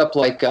dressed up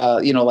like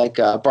like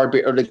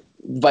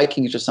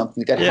Vikings or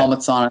something. They got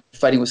helmets on,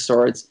 fighting with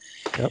swords.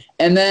 Yep.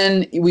 And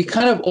then we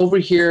kind of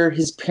overhear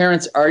his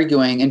parents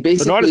arguing, and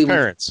basically they're not his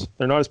parents.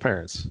 They're not his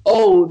parents.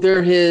 Oh,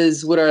 they're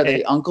his. What are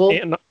they? Uncle,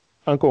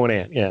 uncle and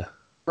aunt. Yeah.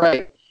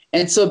 Right.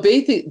 And so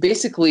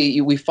basically,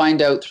 we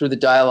find out through the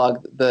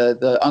dialogue,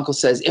 the uncle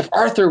says, if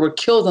Arthur were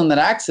killed in that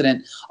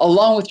accident,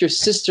 along with your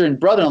sister and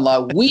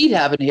brother-in-law, we'd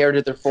have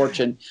inherited their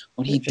fortune.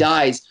 When he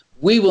dies,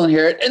 we will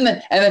inherit. And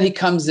then he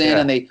comes in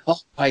and they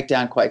quiet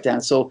down.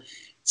 So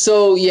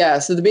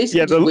the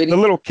basic the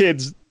little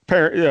kid's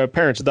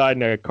parents died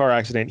in a car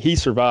accident. He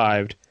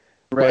survived,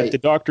 right? But the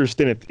doctors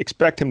didn't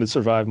expect him to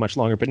survive much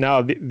longer. But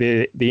now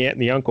the aunt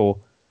and the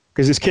uncle,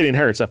 because this kid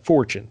inherits a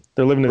fortune,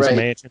 they're living in this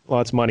mansion,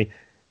 lots of money.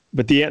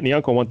 But the aunt and the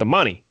uncle want the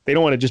money. They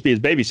don't want to just be his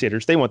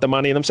babysitters. They want the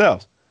money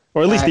themselves.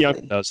 Or at least the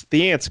uncle does.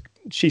 The aunt,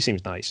 she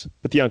seems nice,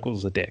 but the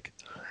uncle's a dick.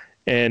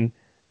 And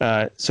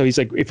so he's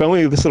like, if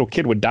only this little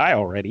kid would die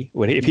already.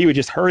 If he would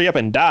just hurry up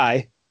and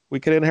die, we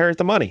could inherit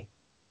the money.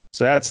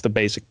 So that's the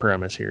basic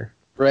premise here.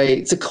 Right.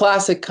 It's a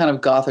classic kind of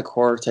gothic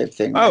horror type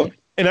thing. Right? Oh,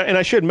 and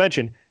I should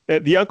mention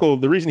that the uncle,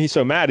 the reason he's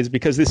so mad is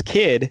because this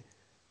kid,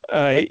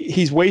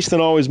 he's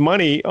wasting all his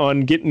money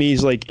on getting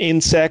these like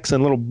insects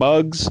and little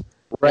bugs.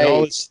 Right. And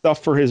all this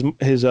stuff for his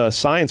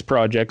science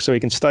project so he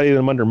can study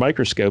them under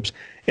microscopes.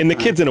 And the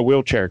kid's in a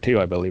wheelchair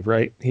too, I believe,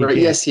 right?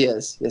 Yes, he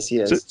is. Yes, he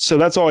is. So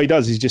that's all he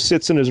does. He just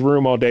sits in his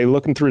room all day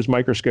looking through his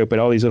microscope at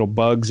all these little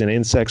bugs and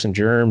insects and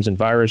germs and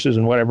viruses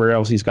and whatever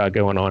else he's got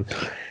going on.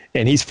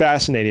 And he's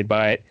fascinated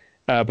by it,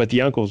 but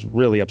the uncle's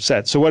really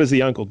upset. So what does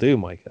the uncle do,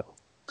 Michael?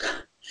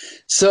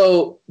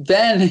 So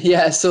then,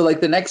 so like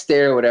the next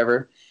day or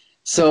whatever,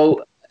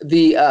 so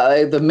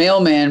the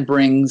mailman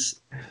brings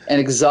an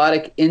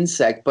exotic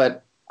insect,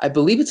 but I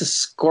believe it's a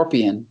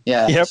scorpion.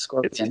 Yeah, yep.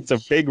 Scorpion. It's a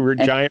big,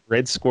 giant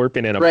red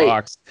scorpion in a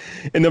box.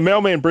 And the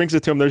mailman brings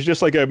it to him. There's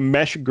just like a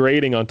mesh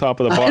grating on top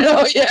of the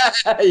box.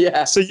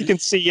 Yeah. So you can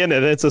see in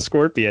it. It's a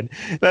scorpion.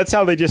 That's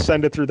how they just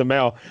send it through the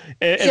mail.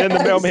 And then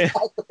the mailman,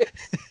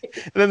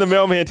 and then the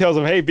mailman tells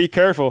him, "Hey, be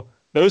careful.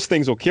 Those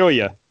things will kill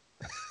you."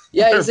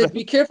 Yeah, he said,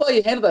 "Be careful how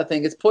you handle that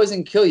thing. It's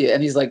poison, kill you."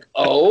 And he's like,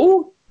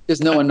 "Oh,"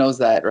 because no one knows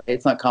that, right?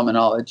 It's not common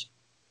knowledge.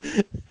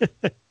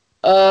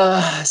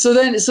 So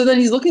then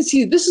he's looking.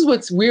 See, this is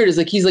what's weird is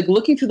like he's like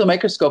looking through the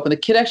microscope, and the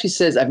kid actually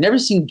says, "I've never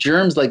seen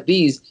germs like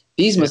these.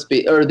 They must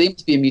be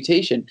a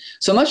mutation."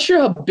 So I'm not sure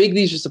how big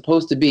these are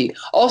supposed to be.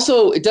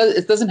 Also, it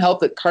doesn't help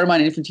that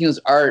Carmine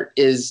Infantino's art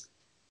is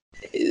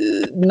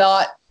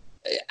not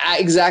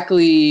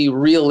exactly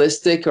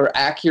realistic or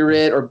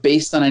accurate or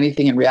based on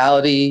anything in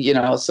reality.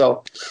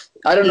 So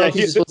I don't know if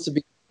he's supposed to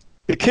be.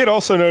 The kid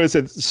also noticed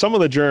that some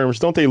of the germs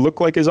don't they look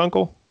like his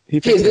uncle?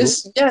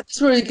 This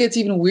is where it gets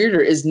even weirder.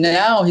 Is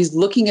now he's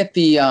looking at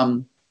the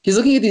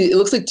it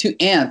looks like two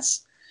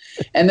ants,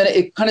 and then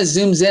it kind of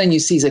zooms in and you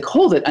see he's like,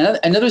 hold it,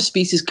 another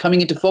species coming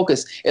into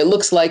focus. It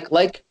looks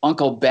like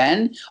Uncle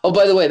Ben. Oh,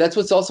 by the way, that's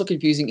what's also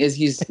confusing is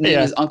his name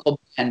is Uncle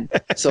Ben,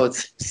 so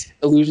it's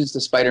allusions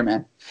to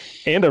Spider-Man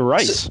and a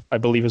rice, I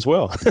believe as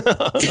well.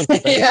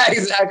 Yeah,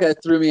 exactly. That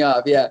threw me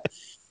off. Yeah.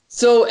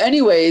 So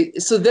anyway,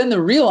 then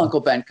the real Uncle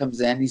Ben comes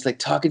in. He's like,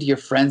 talking to your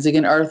friends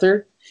again,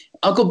 Arthur.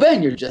 Uncle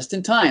Ben, you're just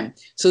in time.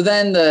 So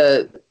then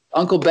the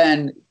Uncle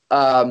Ben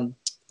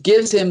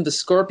gives him the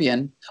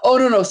scorpion. Oh,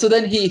 no. So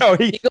then he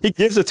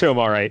gives it to him,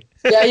 all right.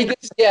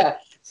 Yeah.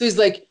 So he's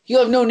like, you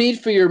have no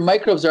need for your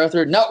microbes,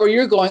 Arthur. Not where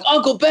you're going.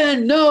 Uncle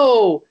Ben,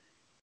 no.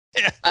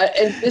 Yeah.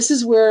 And this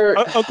is where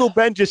Uncle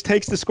Ben just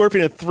takes the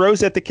scorpion and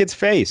throws it at the kid's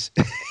face.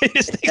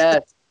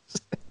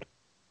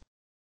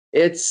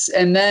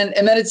 And then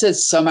it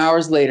says some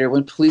hours later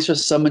when police are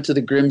summoned to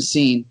the grim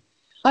scene.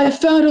 I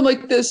found him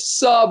like this,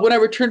 sob, when I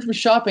returned from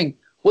shopping.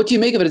 What do you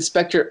make of it,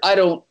 Inspector? I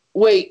don't.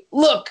 Wait,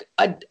 look,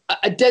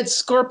 a dead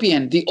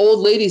scorpion. The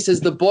old lady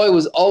says the boy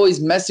was always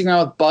messing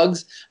around with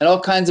bugs and all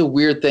kinds of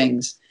weird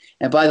things.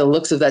 And by the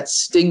looks of that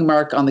sting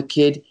mark on the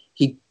kid,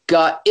 he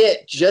got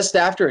it just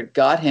after it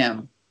got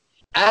him.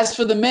 As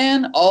for the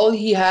man, all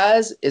he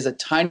has is a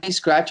tiny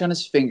scratch on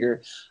his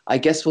finger. I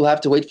guess we'll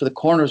have to wait for the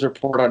coroner's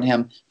report on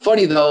him.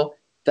 Funny, though,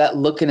 that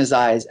look in his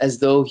eyes as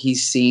though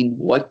he's seen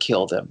what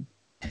killed him.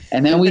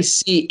 And then we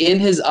see in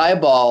his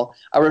eyeball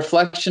a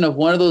reflection of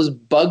one of those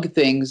bug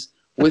things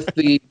with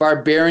the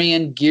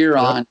barbarian gear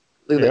on.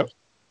 Look at that.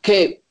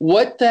 Okay,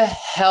 what the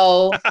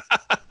hell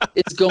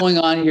is going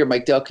on here,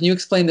 Mike Dell? Can you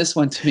explain this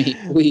one to me,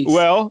 please?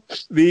 Well,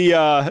 the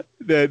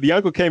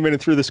uncle came in and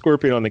threw the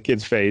scorpion on the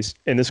kid's face,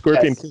 and the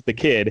scorpion killed the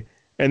kid.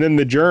 And then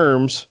the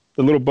germs,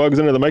 the little bugs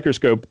under the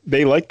microscope,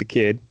 they like the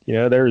kid.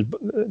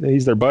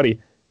 He's their buddy.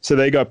 So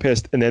they got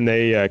pissed, and then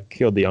they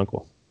killed the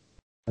uncle.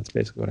 That's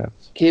basically what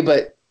happens. Okay,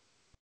 but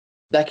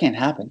that can't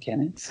happen,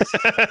 can it?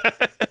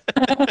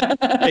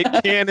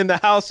 It can in the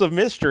House of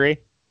Mystery.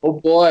 Oh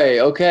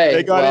boy, okay.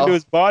 They got into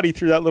his body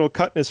through that little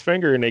cut in his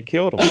finger, and they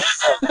killed him.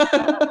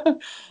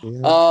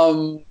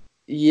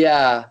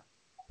 Yeah.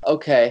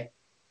 Okay.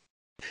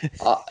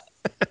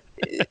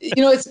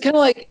 It's kind of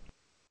like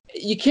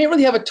you can't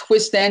really have a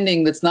twist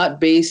ending that's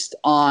not based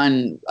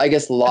on, I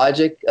guess,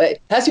 logic.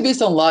 It has to be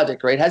based on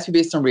logic, right? It has to be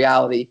based on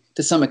reality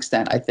to some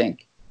extent, I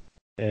think.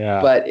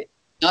 Yeah. But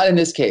not in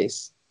this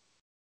case.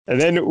 And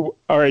then,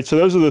 all right, so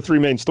those are the three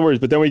main stories,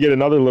 but then we get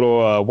another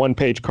little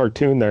one-page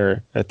cartoon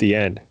there at the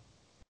end.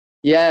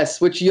 Yes,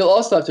 which you'll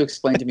also have to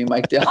explain to me,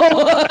 Mike Dell.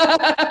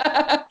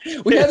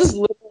 We have this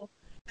little,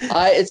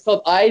 it's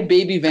called I,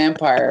 Baby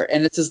Vampire,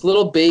 and it's this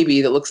little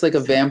baby that looks like a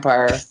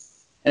vampire,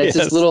 and it's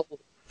this little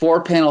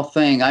 4-panel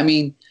thing. I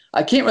mean,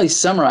 I can't really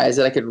summarize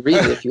it. I could read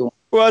it if you want.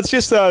 Well, it's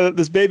just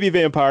this baby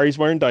vampire. He's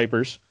wearing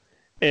diapers,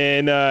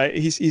 and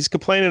he's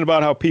complaining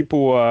about how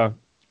people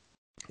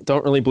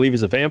don't really believe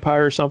he's a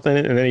vampire or something,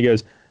 and then he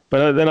goes,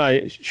 but then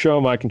I show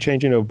him I can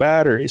change into a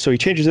bat, so he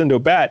changes into a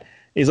bat.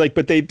 He's like,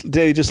 but they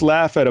just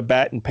laugh at a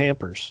bat in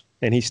Pampers,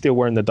 and he's still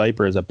wearing the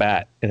diaper as a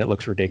bat, and it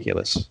looks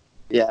ridiculous.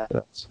 Yeah.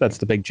 That's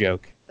the big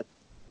joke.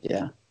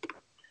 Yeah.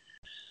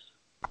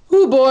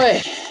 Oh,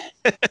 boy.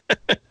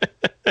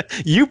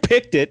 You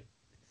picked it.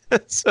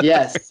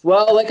 Yes.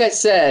 Well, like I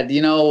said,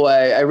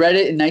 I read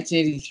it in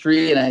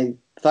 1983, and I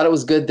thought it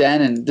was good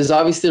then, and there's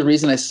obviously a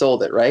reason I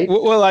sold it, right?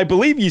 Well, I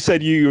believe you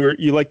said you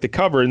liked the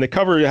cover, and the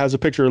cover has a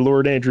picture of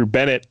Lord Andrew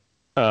Bennett.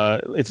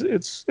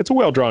 It's a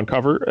well-drawn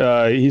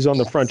cover. He's on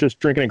the front just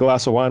drinking a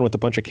glass of wine with a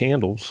bunch of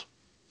candles.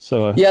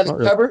 So yeah,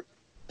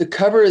 the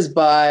cover is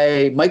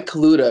by Mike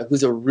Kaluta,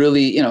 who's a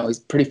really, he's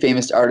a pretty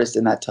famous artist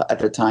in that at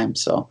the time.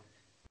 So,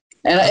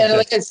 and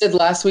like I said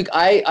last week,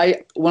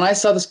 I when I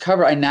saw this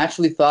cover, I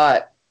naturally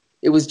thought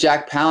it was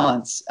Jack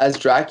Palance as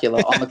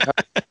Dracula on the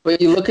cover. But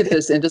you look at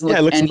this and it doesn't look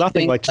it looks anything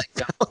nothing like Jack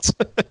Palance.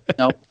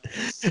 No.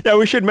 Yeah,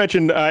 we should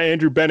mention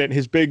Andrew Bennett.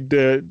 His big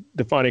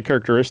defining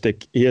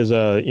characteristic, he has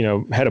a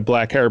head of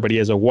black hair, but he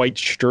has a white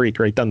streak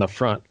right down the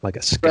front, like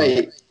a skunk.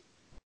 Right.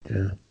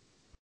 Yeah.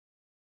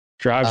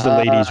 Drives the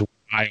ladies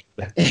wild.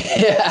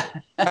 Yeah.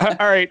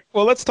 All right.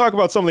 Well, let's talk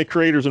about some of the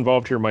creators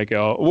involved here,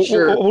 Michael.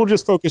 Sure. We'll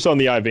just focus on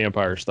the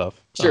iVampire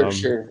stuff.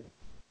 Sure.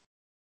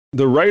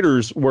 The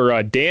writers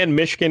were Dan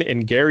Mishkin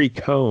and Gary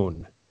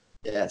Cohn.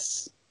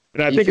 Yes.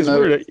 And I think it's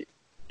weird.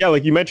 Yeah,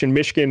 like you mentioned,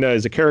 Mishkin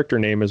is a character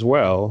name as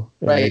well.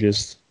 Right. They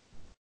just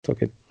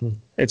took it.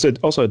 It's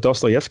also a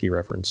Dostoevsky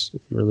reference,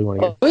 if you really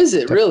want to get. Oh, is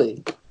it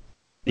really?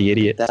 The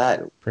Idiot.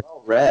 That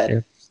well read.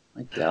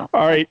 Yeah. Yeah.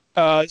 All right.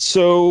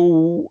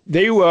 So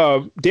they,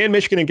 Dan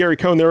Mishkin and Gary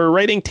Cohn, they were a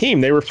writing team.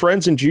 They were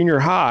friends in junior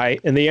high,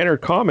 and they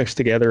entered comics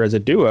together as a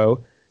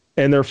duo.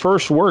 And their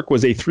first work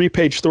was a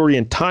 3-page story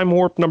in Time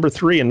Warp number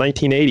 3 in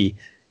 1980.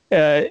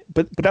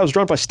 But that was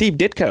drawn by Steve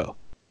Ditko.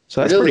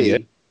 So that's pretty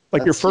good.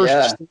 Like your first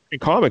story in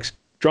comics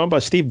drawn by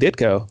Steve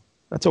Ditko.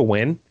 That's a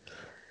win.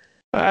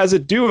 As a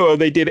duo,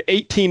 they did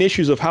 18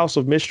 issues of House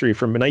of Mystery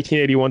from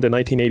 1981 to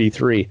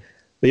 1983.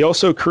 They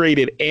also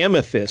created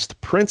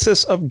Amethyst,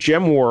 Princess of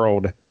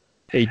Gemworld,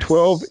 a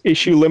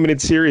 12-issue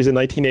limited series in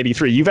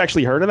 1983. You've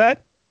actually heard of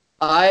that?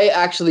 I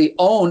actually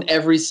own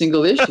every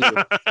single issue.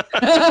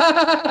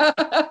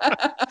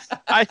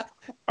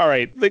 All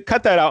right,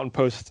 cut that out and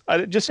post.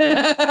 Just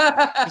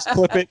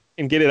clip it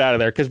and get it out of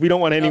there, because we don't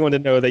want anyone to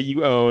know that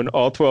you own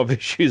all 12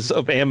 issues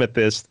of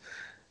Amethyst,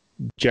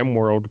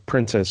 Gemworld,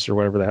 Princess, or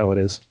whatever the hell it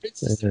is.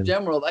 Princess of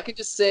Gemworld. I can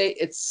just say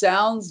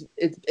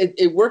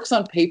it works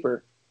on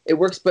paper. It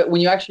works, but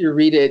when you actually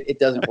read it, it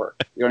doesn't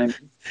work. You know what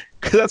I mean?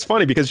 That's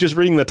funny, because just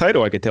reading the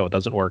title, I could tell it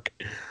doesn't work.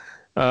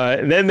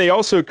 And then they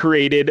also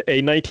created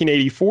a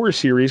 1984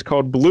 series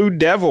called Blue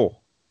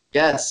Devil.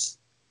 Yes.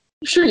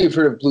 I'm sure you've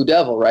heard of Blue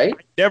Devil, right?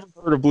 I never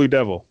heard of Blue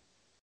Devil.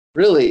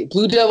 Really?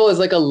 Blue Devil is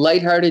like a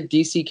lighthearted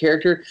DC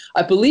character.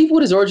 I believe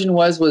what his origin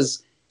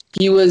was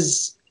he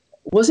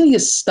wasn't he a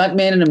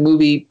stuntman in a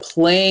movie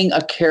playing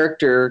a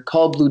character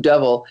called Blue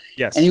Devil?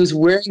 Yes. And he was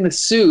wearing the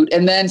suit,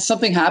 and then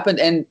something happened,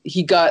 and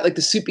he got, like,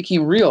 the suit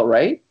became real,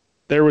 right?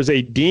 There was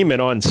a demon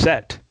on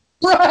set.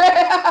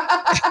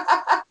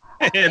 Right.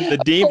 And the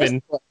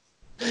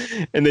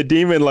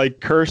demon like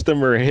cursed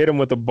him or hit him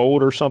with a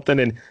bolt or something,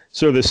 and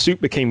so the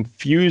suit became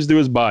fused to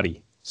his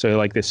body. So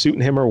like the suit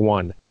and him are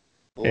one.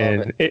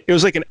 And it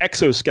was like an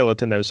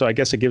exoskeleton though, so I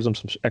guess it gives him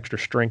some extra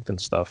strength and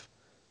stuff.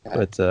 Yeah.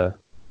 But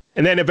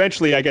and then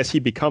eventually I guess he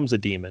becomes a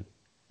demon.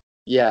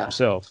 Yeah.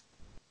 Himself.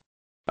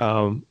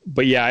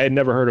 But yeah, I had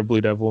never heard of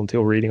Blue Devil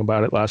until reading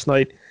about it last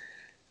night.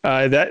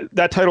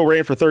 That title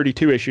ran for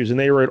 32 issues, and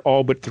they wrote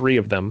all but 3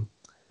 of them.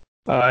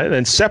 And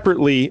then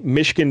separately,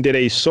 Mishkin did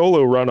a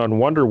solo run on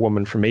Wonder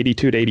Woman from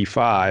 82 to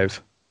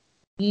 85.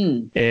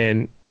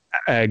 And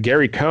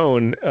Gary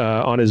Cohn,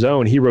 on his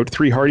own, he wrote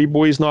 3 Hardy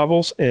Boys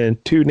novels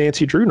and 2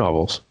 Nancy Drew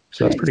novels.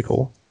 So that's pretty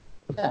cool.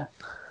 Yeah.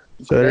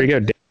 So there you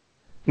go.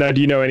 Now,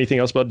 do you know anything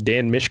else about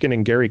Dan Mishkin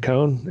and Gary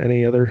Cohn?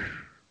 Any other?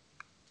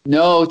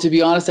 No, to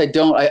be honest, I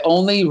don't. I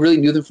only really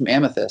knew them from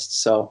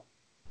Amethyst. So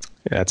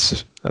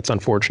that's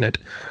unfortunate.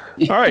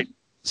 All right.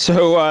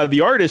 So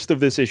the artist of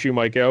this issue,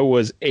 Michael,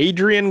 was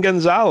Adrian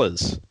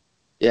Gonzalez.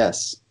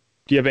 Yes.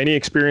 Do you have any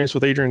experience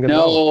with Adrian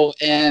Gonzalez? No,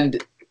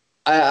 and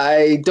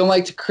I don't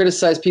like to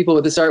criticize people,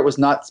 but this art was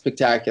not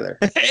spectacular.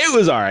 It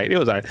was all right.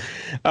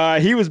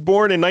 He was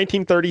born in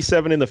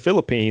 1937 in the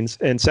Philippines,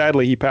 and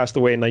sadly, he passed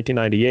away in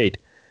 1998.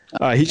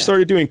 He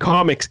started doing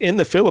comics in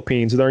the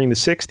Philippines during the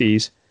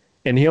 60s,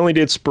 and he only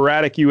did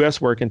sporadic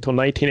U.S. work until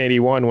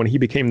 1981 when he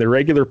became the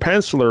regular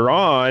penciler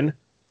on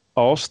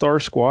All-Star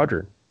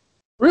Squadron.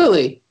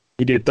 Really?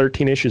 He did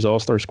 13 issues of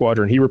All-Star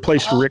Squadron. He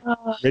replaced Rich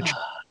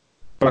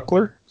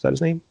Buckler. Is that his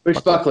name?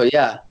 Rich Buckler,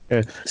 yeah.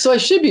 So I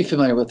should be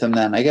familiar with him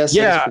then, I guess.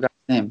 Yeah. I just forgot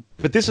his name.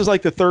 But this is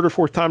like the 3rd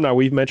or 4th time now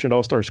we've mentioned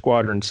All-Star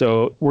Squadron,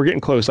 so we're getting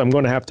close. I'm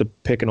going to have to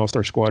pick an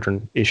All-Star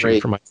Squadron issue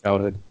for my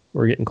childhood.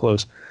 We're getting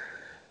close.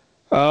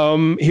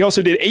 He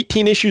also did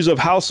 18 issues of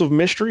House of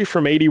Mystery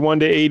from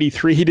 81 to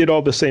 83. He did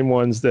all the same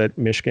ones that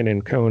Mishkin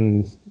and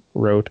Cohn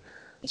wrote.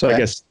 So I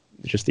guess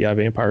just the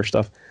Vampire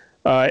stuff.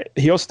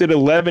 He also did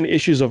 11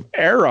 issues of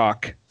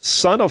Arok,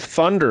 Son of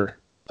Thunder.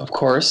 Of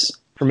course.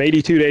 From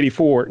 82 to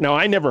 84. Now,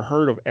 I never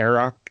heard of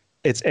Arok.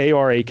 It's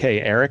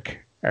A-R-A-K,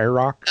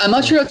 Arok. I'm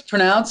not sure how it's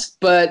pronounced,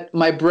 but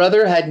my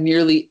brother had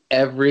nearly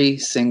every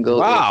single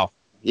Wow. issue.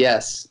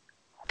 Yes.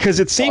 Because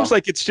it seems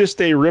like it's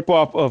just a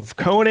ripoff of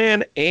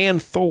Conan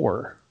and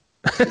Thor.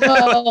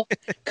 Well,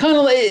 kind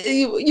of like,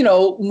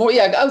 more.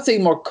 Yeah, I would say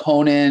more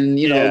Conan.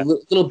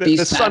 Little Beast.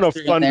 The Son of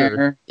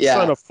Thunder. Yeah,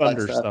 Son of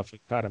Thunder stuff. It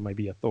kind of might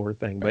be a Thor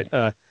thing,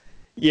 but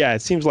yeah,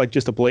 it seems like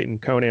just a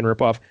blatant Conan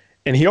ripoff.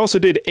 And he also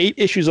did 8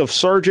 issues of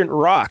Sergeant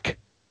Rock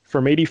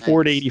from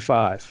 84 to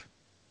 85,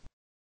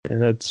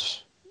 and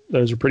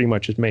those are pretty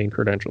much his main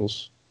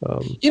credentials.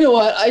 You know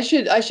what? I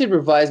should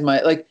revise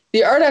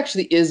the art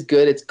actually is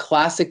good. It's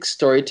classic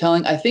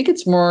storytelling. I think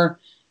it's more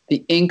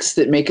the inks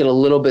that make it a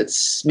little bit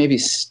maybe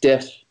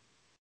stiff.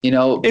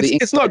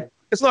 It's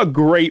not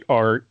great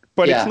art,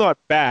 but it's not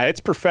bad. It's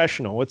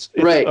professional. It's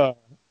right.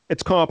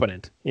 It's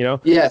competent.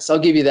 Yes, I'll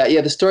give you that. Yeah,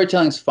 the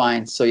storytelling's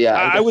fine. So yeah,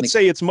 I would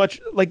say it's much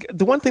like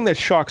the one thing that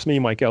shocks me,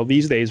 Michael,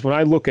 these days when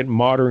I look at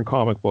modern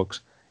comic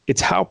books,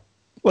 it's how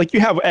you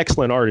have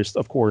excellent artists,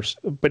 of course,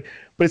 but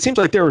it seems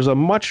like there is a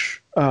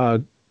much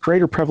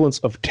greater prevalence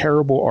of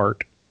terrible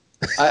art.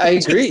 I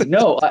agree.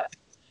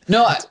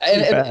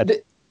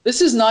 This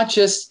is not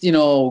just,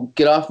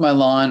 get off my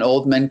lawn,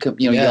 old men,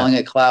 yelling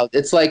at clouds.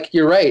 It's like,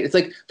 you're right. It's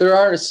like there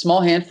are a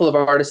small handful of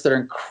artists that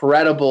are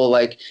incredible,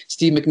 like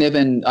Steve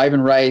McNiven, Ivan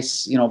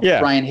Rice,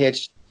 Brian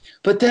Hitch.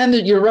 But then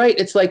you're right.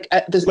 It's like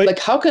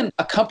how can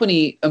a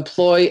company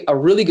employ a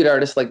really good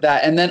artist like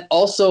that and then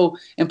also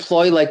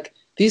employ like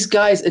these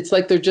guys? It's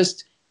like they're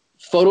just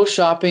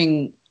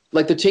photoshopping,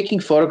 like they're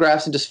taking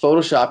photographs and just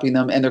photoshopping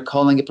them and they're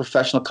calling it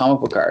professional comic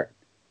book art.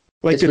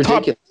 Like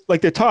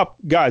the top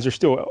guys are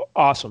still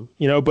awesome,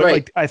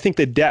 but I think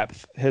the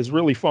depth has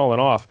really fallen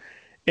off.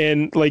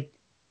 And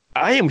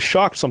I am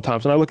shocked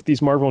sometimes when I look at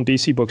these Marvel and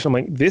DC books. I'm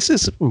like, this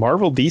is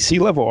Marvel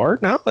DC level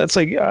art now? That's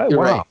like, wow.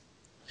 Right.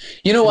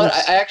 You know what?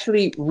 I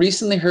actually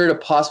recently heard a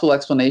possible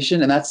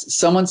explanation, and that's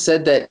someone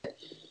said that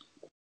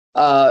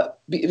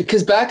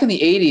because back in the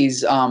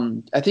 80s,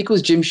 I think it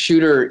was Jim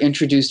Shooter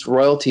introduced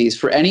royalties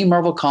for any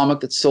Marvel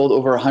comic that sold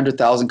over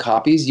 100,000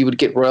 copies. You would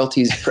get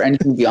royalties for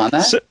anything beyond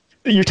that. So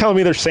you're telling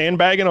me they're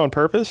sandbagging on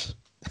purpose?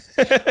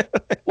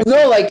 Well,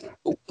 no,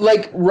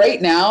 like right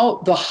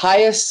now, the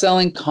highest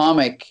selling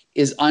comic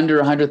is under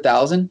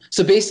 100,000.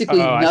 So basically,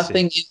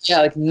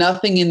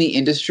 nothing in the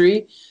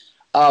industry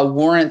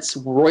warrants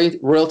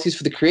royalties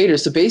for the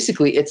creators. So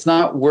basically, it's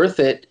not worth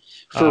it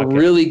for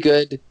really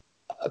good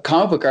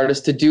comic book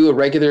artists to do a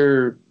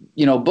regular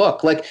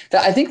book like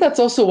that. I think that's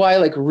also why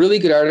really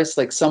good artists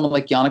like someone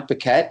like Yannick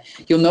Paquette,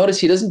 you'll notice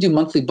he doesn't do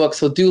monthly books.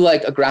 He'll do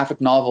a graphic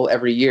novel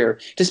every year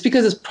just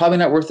because it's probably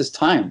not worth his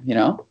time.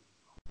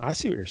 I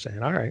see what you're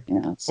saying. All right. Yeah,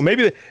 well,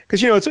 maybe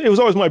because it was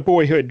always my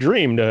boyhood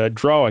dream to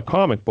draw a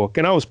comic book,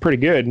 and I was pretty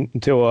good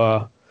until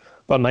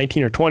about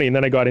 19 or 20, and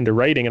then I got into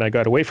writing and I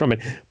got away from it.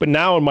 But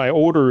now in my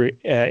older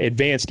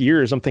advanced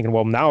years, I'm thinking,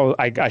 well, now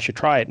I should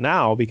try it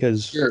now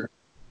because sure.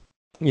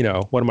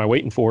 What am I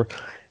waiting for?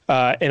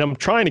 And I'm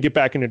trying to get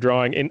back into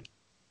drawing, and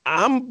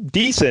I'm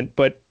decent,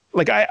 but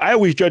I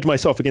always judge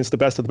myself against the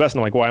best of the best. And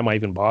I'm like, why am I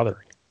even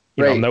bothering?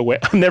 Right. No way.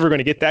 I'm never going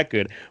to get that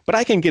good, but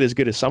I can get as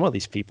good as some of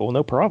these people,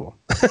 no problem.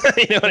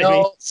 You know what I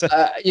mean? So,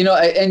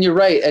 and you're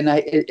right. And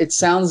it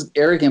sounds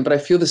arrogant, but I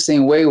feel the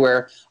same way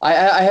where I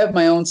have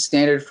my own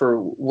standard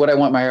for what I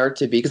want my art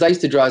to be because I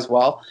used to draw as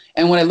well.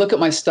 And when I look at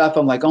my stuff,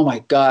 I'm like, oh my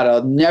God,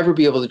 I'll never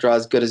be able to draw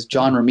as good as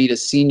John Romita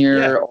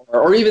Sr.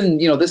 or even,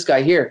 this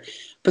guy here.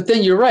 But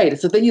then you're right.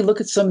 So then you look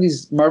at some of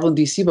these Marvel and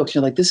DC books, and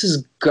you're like, this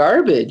is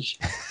garbage.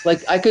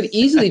 Like, I could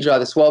easily draw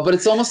this well, but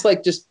it's almost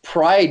like just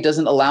pride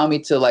doesn't allow me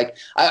to, like,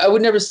 I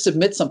would never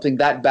submit something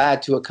that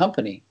bad to a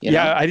company. You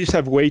know? I just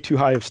have way too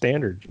high of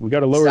standards. We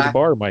got to lower the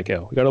bar,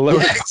 Michael. We got to lower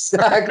the bar.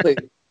 Exactly.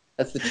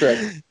 That's the trick.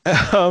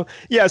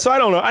 So I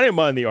don't know. I didn't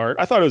mind the art.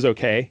 I thought it was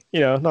okay.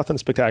 Nothing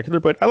spectacular,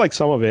 but I like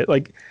some of it.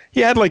 Like, he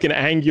had like an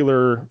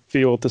angular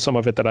feel to some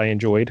of it that I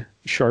enjoyed.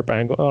 Sharp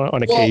angle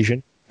on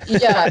occasion.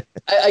 Yeah,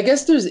 I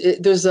guess there's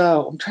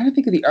I'm trying to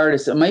think of the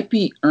artist. It might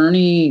be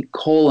Ernie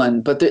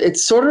Colon, but it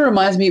sort of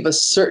reminds me of a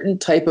certain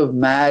type of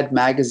Mad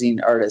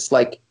magazine artist.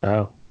 Like,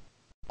 and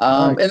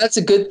that's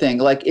a good thing.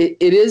 Like, it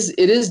is,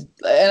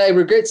 and I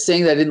regret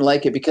saying that I didn't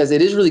like it because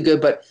it is really good.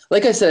 But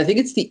like I said, I think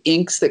it's the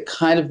inks that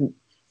kind of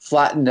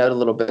flattened out a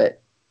little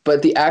bit,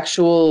 but the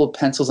actual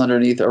pencils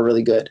underneath are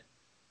really good.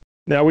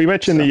 Now, we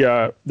mentioned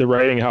the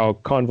writing, how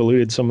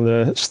convoluted some of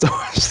the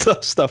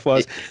stuff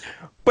was.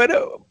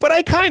 But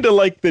I kind of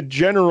like the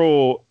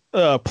general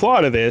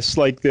plot of this,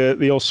 like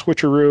the old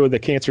switcheroo. The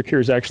cancer cure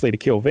is actually to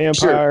kill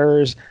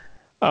vampires.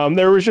 Sure.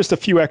 There was just a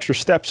few extra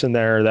steps in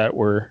there that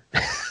were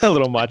a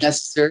little much.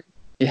 Necessary.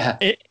 Yeah.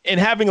 And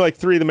having like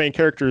three of the main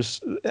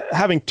characters,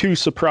 having two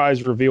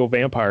surprise reveal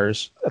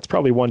vampires, that's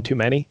probably one too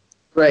many.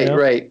 Right,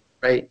 right.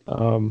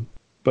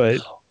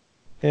 But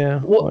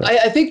yeah. Well,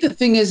 I think the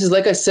thing is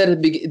like I said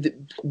at the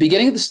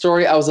beginning of the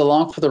story, I was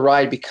along for the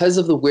ride because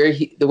of the way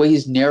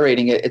he's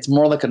narrating it. It's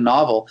more like a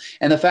novel,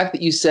 and the fact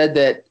that you said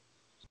that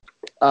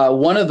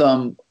one of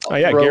them.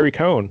 Wrote, Gary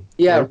Cohn.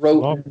 Yeah,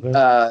 wrote.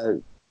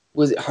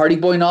 Was it Hardy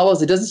Boy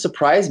novels? It doesn't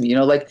surprise me,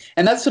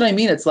 and that's what I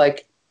mean. It's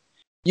like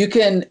you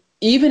can,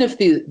 even if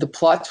the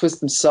plot twists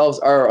themselves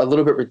are a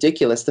little bit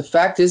ridiculous. The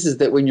fact is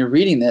that when you're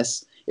reading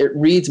this, it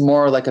reads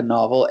more like a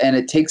novel, and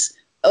it takes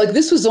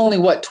this was only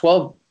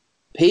 12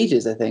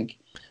 pages, I think,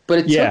 but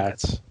it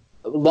took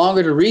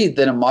longer to read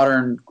than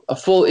a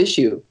full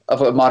issue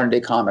of a modern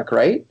day comic,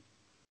 right?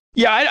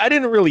 Yeah, I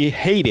didn't really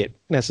hate it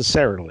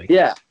necessarily.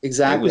 Yeah,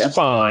 exactly. It was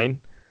fine.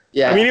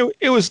 Yeah, I mean,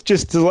 it was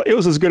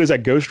as good as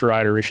that Ghost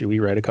Rider issue we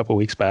read a couple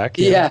weeks back.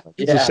 Yeah,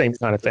 it's the same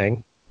kind of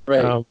thing.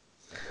 Right.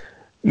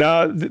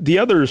 Now, the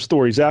other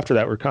stories after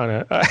that were kind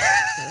of.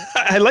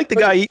 I like the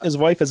guy eating his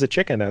wife as a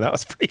chicken. Though that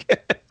was pretty good.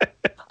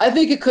 I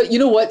think it could. You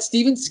know what?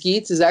 Steven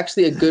Skeets is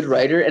actually a good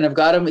writer, and I've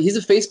got him. He's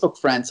a Facebook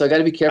friend, so I got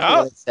to be careful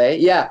what I say.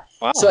 Yeah.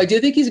 Wow. So I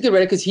do think he's a good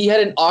writer because he had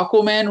an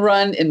Aquaman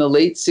run in the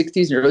late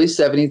 '60s and early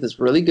 '70s that's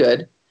really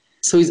good.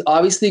 So he's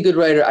obviously a good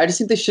writer. I just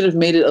think they should have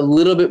made it a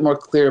little bit more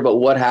clear about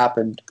what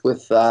happened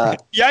with. Yeah,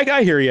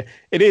 I hear you.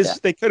 It is. Yeah.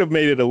 They could have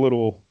made it a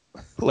little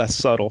less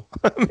subtle.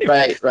 Maybe,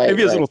 right.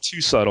 Maybe it's a little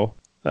too subtle.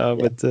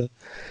 But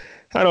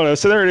I don't know.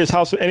 So there it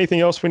is. Anything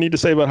else we need to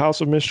say about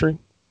House of Mystery?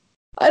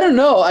 I don't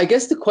know. I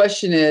guess the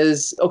question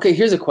is, okay,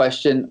 here's a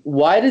question.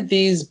 Why did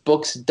these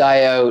books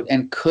die out,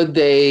 and could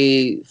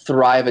they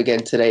thrive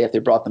again today if they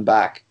brought them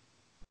back?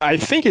 I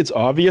think it's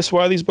obvious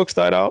why these books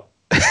died out.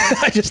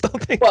 I just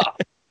don't think. Well,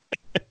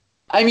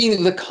 I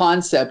mean, the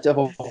concept of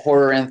a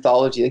horror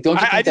anthology. Like, don't you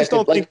think I just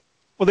don't think.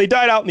 Well, they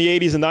died out in the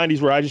 80s and 90s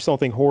where I just don't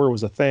think horror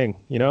was a thing,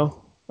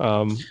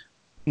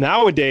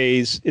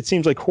 Nowadays, it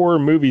seems like horror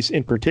movies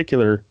in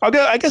particular,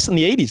 I guess in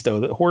the 80s,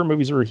 though, the horror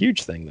movies were a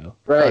huge thing, though.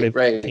 Right.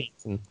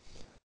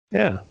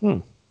 Yeah.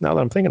 Now that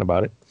I'm thinking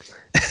about it.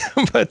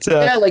 But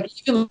like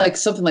even like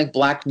something like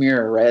Black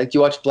Mirror, right? Like, you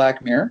watch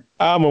Black Mirror?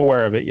 I'm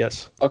aware of it,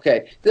 yes.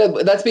 Okay.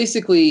 That's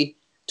basically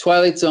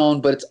Twilight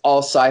Zone, but it's all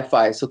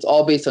sci-fi. So it's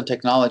all based on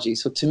technology.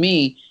 So to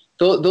me,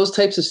 those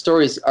types of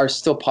stories are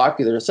still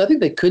popular. So I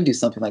think they could do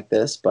something like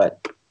this,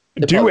 but...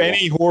 Do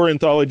any horror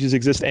anthologies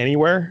exist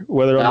anywhere,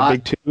 whether on the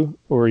big two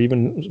or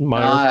even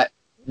minor?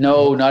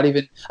 No, not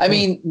even. I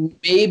mean,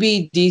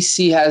 maybe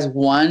DC has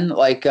one,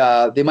 like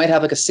they might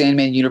have like a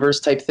Sandman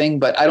universe type thing,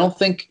 but I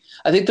think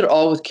they're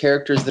all with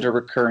characters that are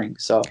recurring.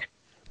 So,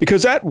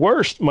 because at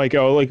worst,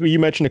 Michael, like you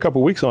mentioned a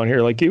couple of weeks on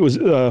here, like it was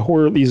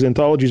horror. These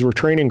anthologies were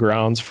training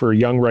grounds for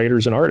young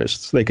writers and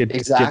artists. They could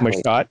give them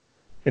a shot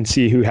and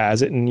see who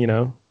has it,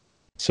 and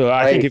So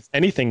I think if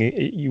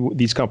anything,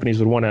 these companies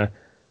would want to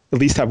at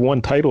least have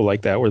one title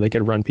like that where they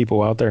could run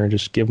people out there and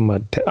just give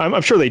them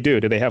I'm sure they do.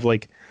 Do they have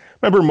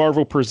remember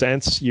Marvel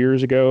Presents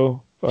years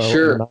ago?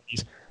 Sure.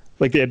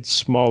 Like they had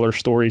smaller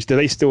stories.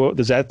 Does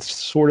that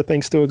sort of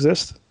thing still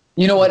exist?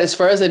 You know what? As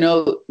far as I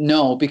know,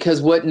 no,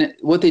 because what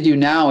they do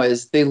now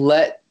is they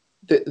let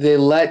the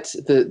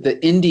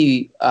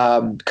indie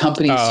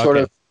companies sort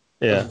of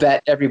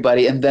vet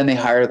everybody, and then they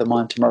hire them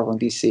on to Marvel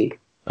and DC.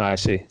 I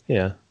see.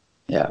 Yeah.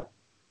 Yeah.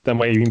 That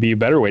might even be a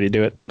better way to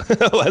do it.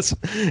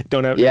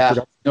 Don't have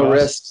no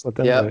risks.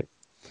 Yeah.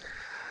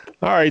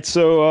 All right.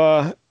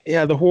 So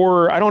the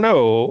horror. I don't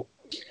know.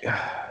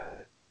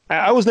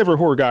 I was never a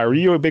horror guy. Were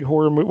you a big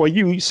horror movie? Well,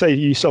 you say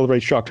you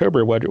celebrate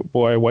Shocktober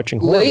by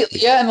watching horror.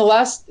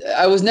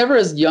 I was never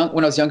as young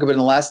when I was younger, but in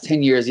the last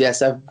 10 years,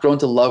 yes, I've grown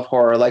to love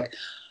horror. Like,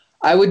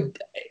 I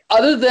would,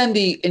 other than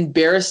the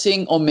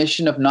embarrassing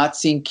omission of not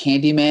seeing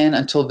Candyman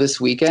until this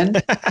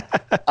weekend,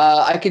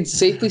 I can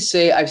safely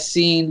say I've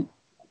seen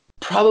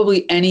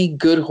probably any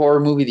good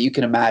horror movie that you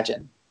can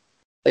imagine.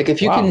 Like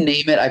if you can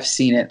name it, I've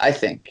seen it, I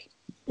think.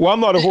 Well, I'm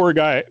not a horror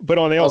guy, but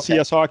on the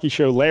LCS hockey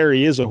show,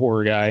 Larry is a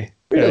horror guy.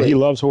 Really? He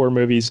loves horror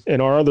movies.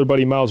 And our other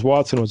buddy, Miles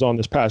Watson, was on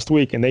this past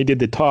week, and they did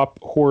the top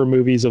horror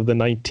movies of the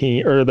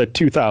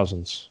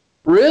 2000s.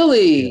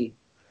 Really?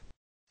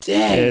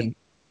 Yeah. Dang. And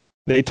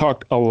they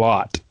talked a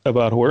lot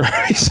about horror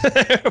movies.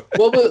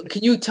 Well, but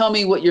can you tell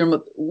me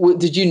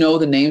did you know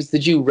the names?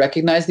 Did you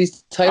recognize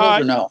these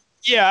titles or no?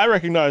 Yeah, I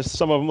recognize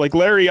some of them. Like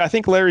Larry, I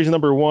think Larry's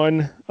number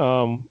one,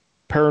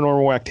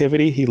 Paranormal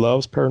Activity. He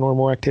loves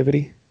Paranormal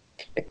Activity.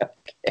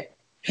 Okay.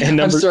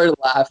 And I'm sorry to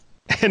laugh.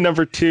 And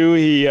number two,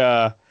 he,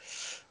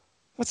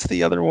 what's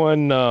the other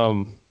one?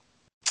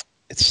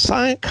 It's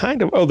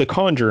kind of, The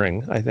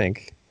Conjuring, I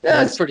think.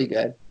 Yeah, that's pretty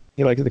good.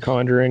 You like The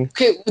Conjuring?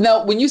 Okay,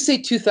 now when you say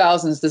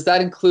 2000s, does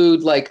that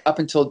include like up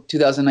until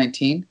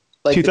 2019?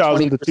 Like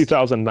 2000 to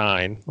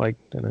 2009, like.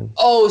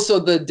 Oh, so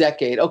the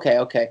decade.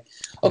 Okay.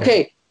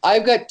 Yeah.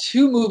 I've got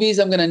two movies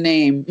I'm going to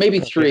name, maybe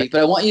three,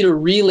 but I want you to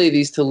relay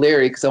these to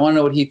Larry because I want to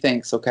know what he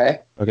thinks. Okay.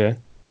 Okay.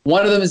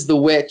 One of them is The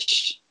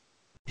Witch.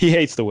 He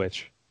hates The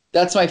Witch.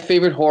 That's my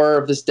favorite horror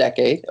of this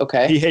decade.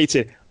 Okay. He hates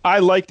it. I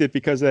liked it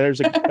because there's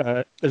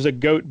a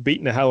goat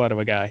beating the hell out of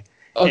a guy.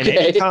 Okay. And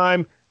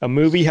anytime a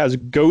movie has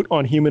goat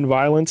on human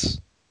violence,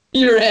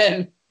 you're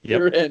in. Yep.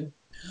 You're in.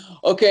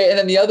 Okay, and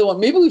then the other one,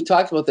 maybe we've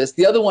talked about this.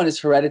 The other one is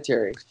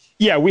Hereditary.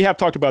 Yeah, we have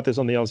talked about this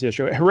on the LCS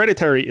show.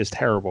 Hereditary is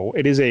terrible.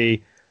 It is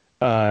it's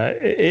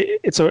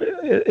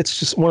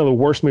just one of the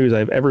worst movies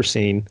I've ever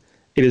seen.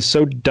 It is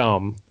so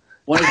dumb.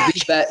 One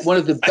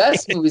of the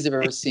best movies I've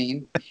ever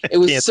seen. It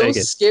was so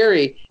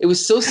scary. It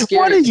was so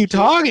scary. What are you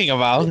talking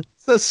about?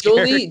 So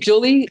scary.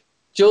 Jolie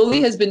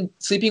has been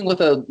sleeping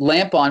with a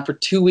lamp on for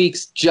 2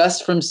 weeks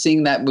just from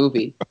seeing that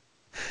movie.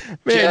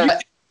 Man,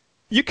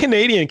 you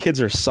Canadian kids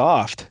are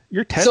soft.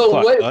 You're 10. So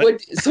what do you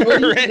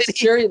think is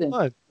scary then?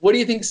 What do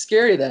you think is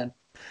scary then?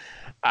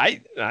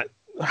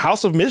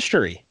 House of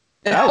Mystery.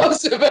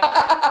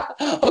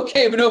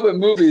 Okay, but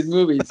movies.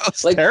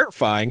 That's like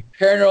terrifying.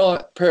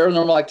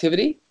 Paranormal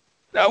Activity?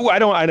 No,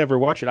 I never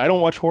watch it. I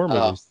don't watch horror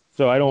movies,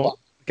 so I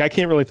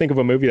can't really think of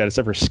a movie that has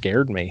ever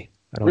scared me.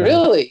 I don't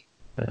really?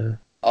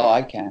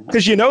 I can.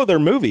 Because they're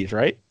movies,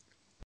 right?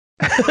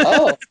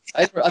 I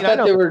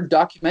thought they were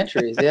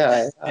documentaries.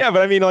 Yeah. Yeah,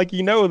 but I mean, like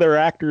they're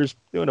actors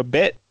doing a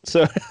bit.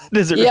 So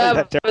does it really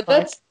that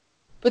terrifying?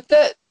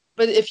 But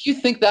if you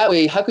think that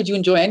way, how could you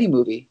enjoy any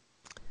movie?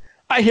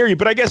 I hear you,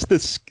 but I guess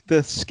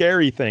the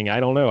scary thing, I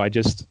don't know. I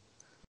just.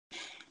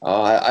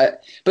 I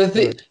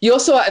think you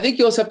also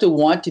have to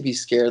want to be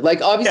scared.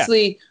 Like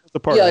obviously,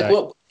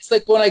 it's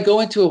like when I go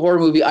into a horror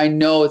movie, I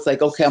know it's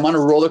like, okay, I'm on a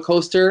roller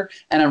coaster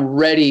and I'm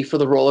ready for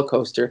the roller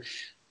coaster.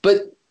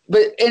 But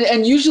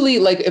usually,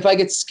 like if I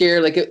get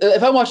scared, like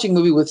if I'm watching a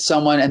movie with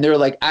someone and they're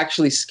like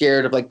actually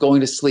scared of like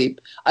going to sleep,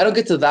 I don't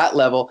get to that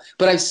level.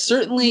 But I've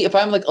certainly, if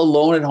I'm like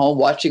alone at home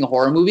watching a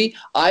horror movie,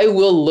 I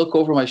will look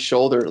over my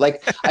shoulder.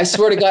 Like I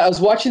swear to God, I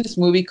was watching this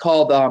movie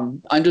called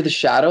Under the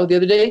Shadow the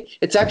other day.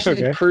 It's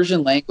actually the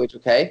Persian language.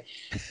 Okay,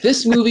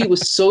 this movie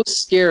was so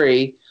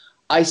scary.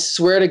 I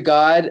swear to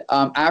God.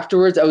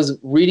 Afterwards, I was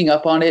reading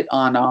up on it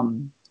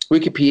on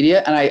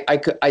Wikipedia, and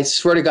I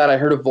swear to God, I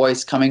heard a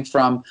voice coming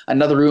from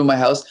another room in my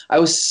house. I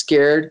was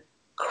scared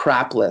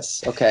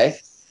crapless, okay?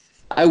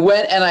 I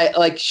went and I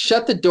like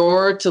shut the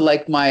door to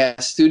like my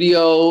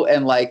studio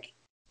and like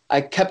I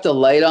kept a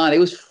light on. It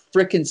was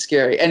freaking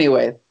scary.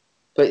 Anyway,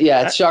 but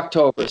yeah, it's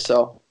Shocktober,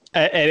 so.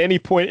 At any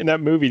point in that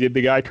movie, did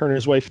the guy turn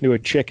his wife into a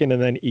chicken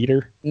and then eat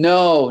her?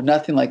 No,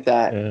 nothing like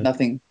that. Yeah.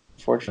 Nothing,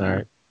 fortunately. All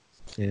right.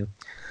 Yeah.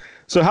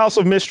 So House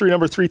of Mystery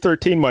number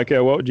 313,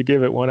 Micah, what would you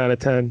give it, 1 out of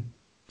 10?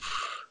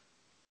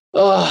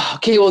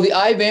 Okay, well, the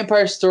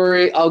iVampire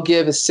story, I'll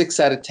give a 6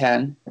 out of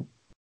 10.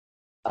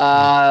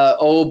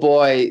 Oh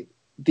boy,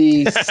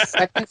 the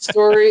second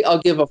story, I'll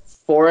give a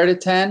 4 out of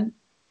 10,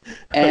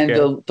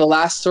 and the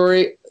last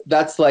story,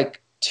 that's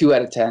like 2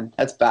 out of 10.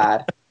 That's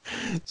bad.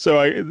 So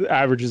it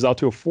averages out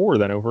to a 4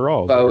 then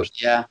overall.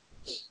 Yeah.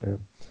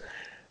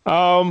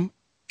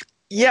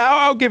 Yeah,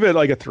 I'll give it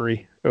like a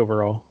 3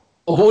 overall.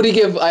 What do you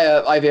give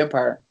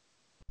iVampire?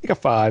 Like a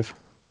 5.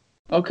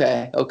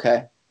 Okay.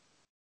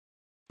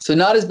 So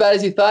not as bad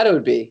as you thought it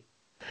would be.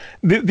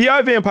 The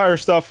iVampire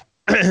stuff,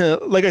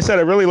 like I said,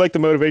 I really like the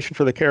motivation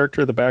for the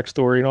character, the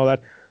backstory, and all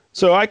that.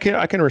 So I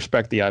can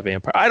respect the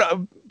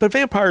iVampire. But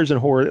vampires and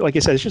horror, like I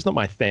said, it's just not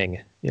my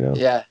thing.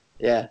 Yeah.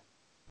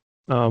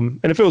 And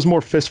if it was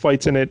more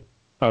fistfights in it,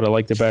 I would have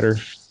liked it better.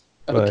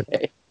 But,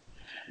 okay.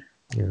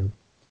 Yeah.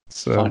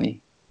 So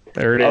funny.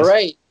 There it is. All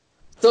right.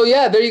 So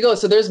yeah, there you go.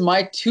 So there's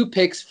my 2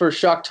 picks for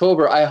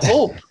Shocktober. I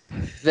hope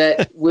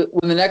that when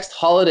the next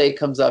holiday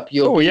comes up,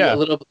 you'll be a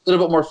little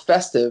bit more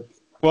festive.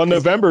 Well,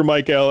 November,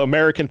 Michael,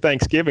 American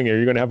Thanksgiving. Are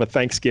you going to have a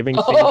Thanksgiving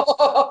theme?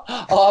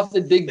 I'll have to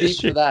dig deep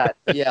for that.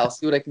 Yeah, I'll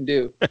see what I can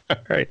do. All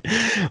right.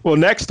 Well,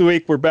 next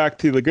week we're back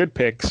to the good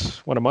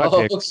picks. One of my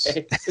picks.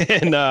 Okay.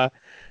 And I'm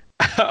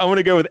going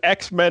to go with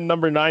X-Men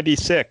number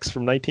 96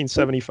 from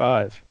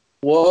 1975.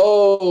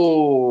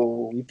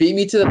 Whoa, you beat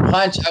me to the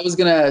punch. I was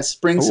going to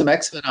spring some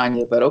X-Men on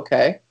you, but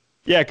okay.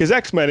 Yeah, because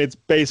X-Men, it's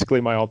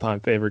basically my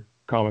all-time favorite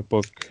comic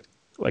book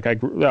like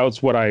that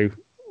was what I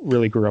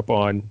really grew up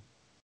on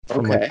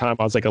from the time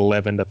I was like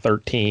 11 to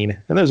 13.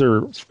 And those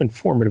are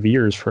informative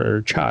years for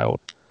a child.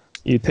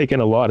 You take in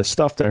a lot of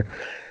stuff there.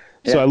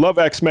 Yeah. So I love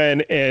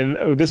X-Men, and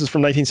this is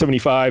from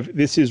 1975.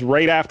 This is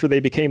right after they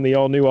became the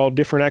all-new,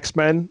 all-different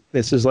X-Men.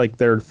 This is like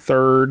their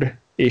third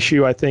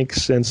issue, I think,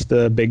 since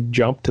the big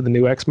jump to the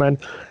new X-Men.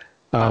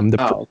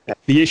 The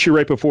issue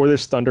right before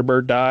this,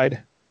 Thunderbird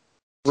died.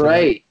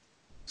 Right.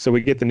 So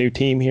we get the new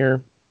team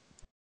here.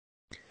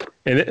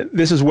 And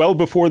this is well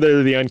before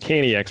the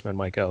Uncanny X-Men,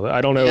 Michael.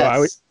 I don't know.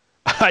 Yes.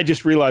 I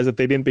just realized that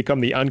they didn't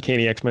become the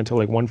Uncanny X-Men until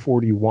like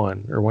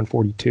 141 or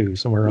 142,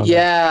 somewhere around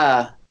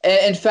there.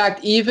 In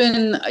fact,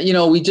 even,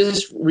 we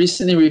just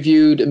recently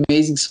reviewed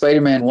Amazing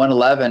Spider-Man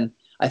 111.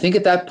 I think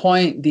at that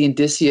point, the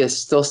Indicia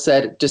still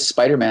said just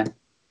Spider-Man.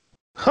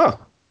 Huh.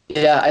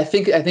 Yeah, I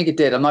think it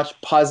did. I'm not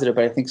positive,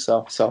 but I think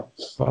so.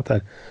 About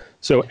that.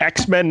 So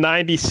X-Men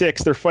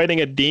 96, they're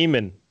fighting a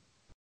demon.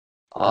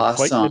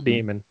 Awesome. Fighting a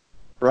demon.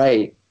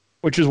 Right.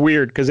 Which is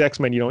weird, because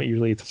X-Men, you don't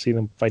usually see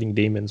them fighting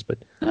demons, but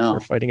they're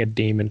fighting a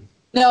demon.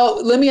 Now,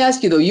 let me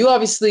ask you, though. You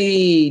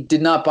obviously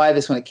did not buy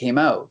this when it came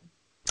out.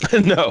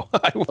 No,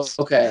 I was.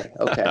 Okay.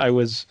 I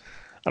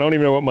don't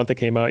even know what month it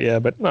came out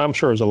yet, but I'm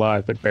sure it was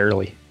alive, but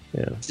barely.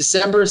 Yeah.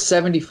 December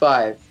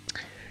 75.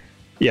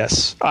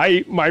 Yes.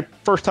 My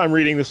first time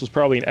reading this was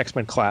probably an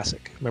X-Men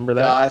classic. Remember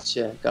that?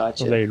 Gotcha.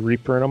 So they'd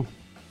reprint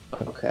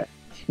them. Okay.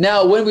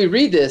 Now, when we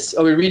read this,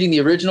 are we reading the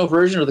original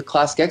version or the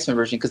classic X-Men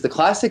version? Because the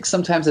classic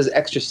sometimes has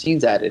extra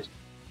scenes added.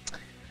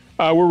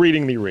 We're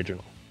reading the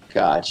original.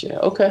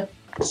 Gotcha. Okay.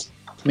 Just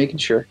making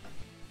sure.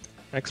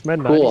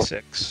 X-Men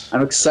 96.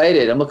 I'm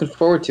excited. I'm looking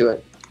forward to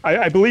it.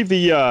 I believe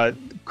the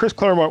Chris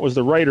Claremont was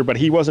the writer, but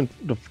he wasn't.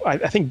 I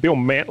think Bill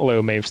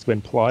Mantlo may have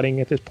been plotting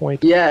at this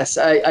point. Yes,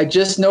 I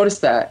just noticed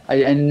that.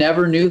 I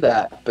never knew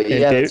that, but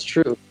that's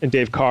true. And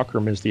Dave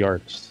Cockrum is the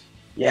artist.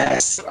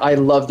 Yes, I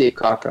love Dave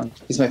Cockrum.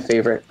 He's my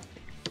favorite.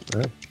 All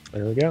right,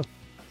 there we go.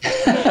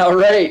 All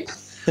right.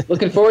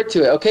 Looking forward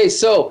to it. Okay,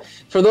 so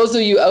for those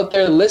of you out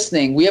there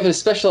listening, we have a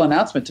special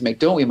announcement to make,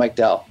 don't we, Mike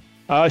Dell?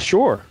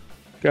 Sure.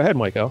 Go ahead,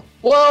 Michael.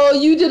 Well,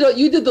 you did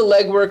the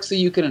legwork, so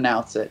you can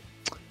announce it.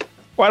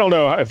 Well, I don't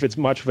know if it's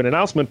much of an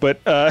announcement,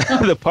 but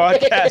the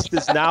podcast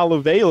is now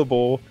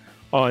available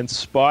on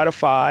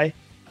Spotify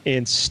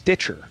and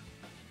Stitcher.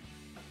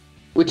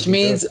 Which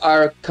means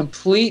our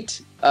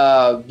complete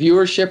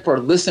viewership or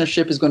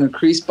listenership is going to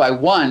increase by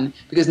 1,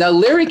 because now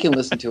Larry can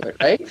listen to it,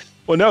 right?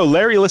 Well, no,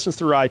 Larry listens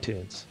through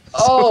iTunes.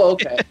 Oh,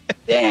 okay.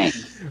 Dang.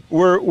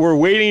 We're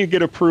waiting to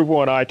get approval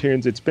on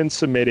iTunes. It's been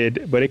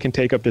submitted, but it can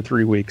take up to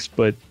 3 weeks.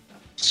 But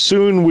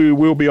soon we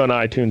will be on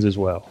iTunes as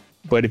well.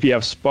 But if you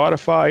have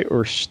Spotify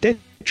or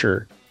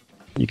Stitcher,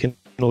 you can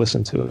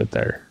listen to it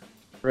there.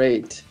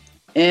 Great.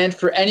 And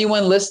for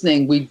anyone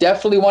listening, we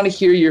definitely want to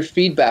hear your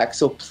feedback.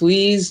 So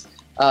please,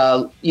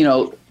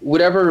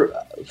 whatever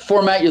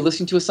format you're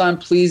listening to us on,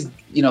 please,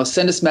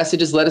 send us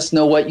messages. Let us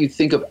know what you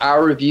think of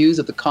our reviews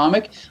of the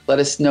comic. Let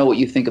us know what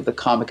you think of the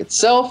comic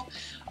itself.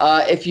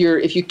 If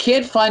you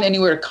can't find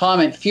anywhere to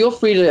comment, feel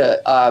free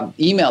to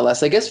email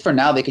us. I guess for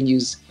now they can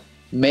use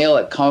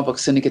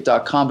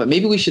mail@comicbooksyndicate.com, but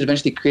maybe we should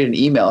eventually create an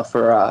email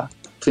for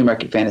Flea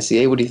Market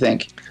Fantasy. What do you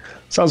think?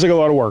 Sounds like a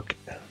lot of work.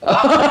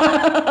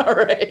 All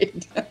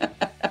right.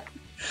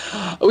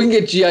 We can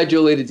get G.I.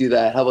 Jolie to do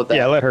that. How about that?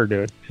 Yeah, let her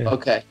do it. Yeah.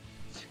 Okay.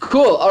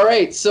 Cool. All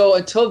right. So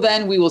until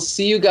then, we will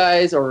see you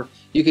guys, or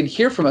you can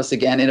hear from us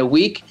again in a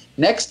week,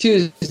 next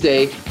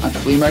Tuesday on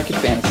Flea Market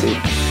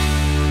Fantasy.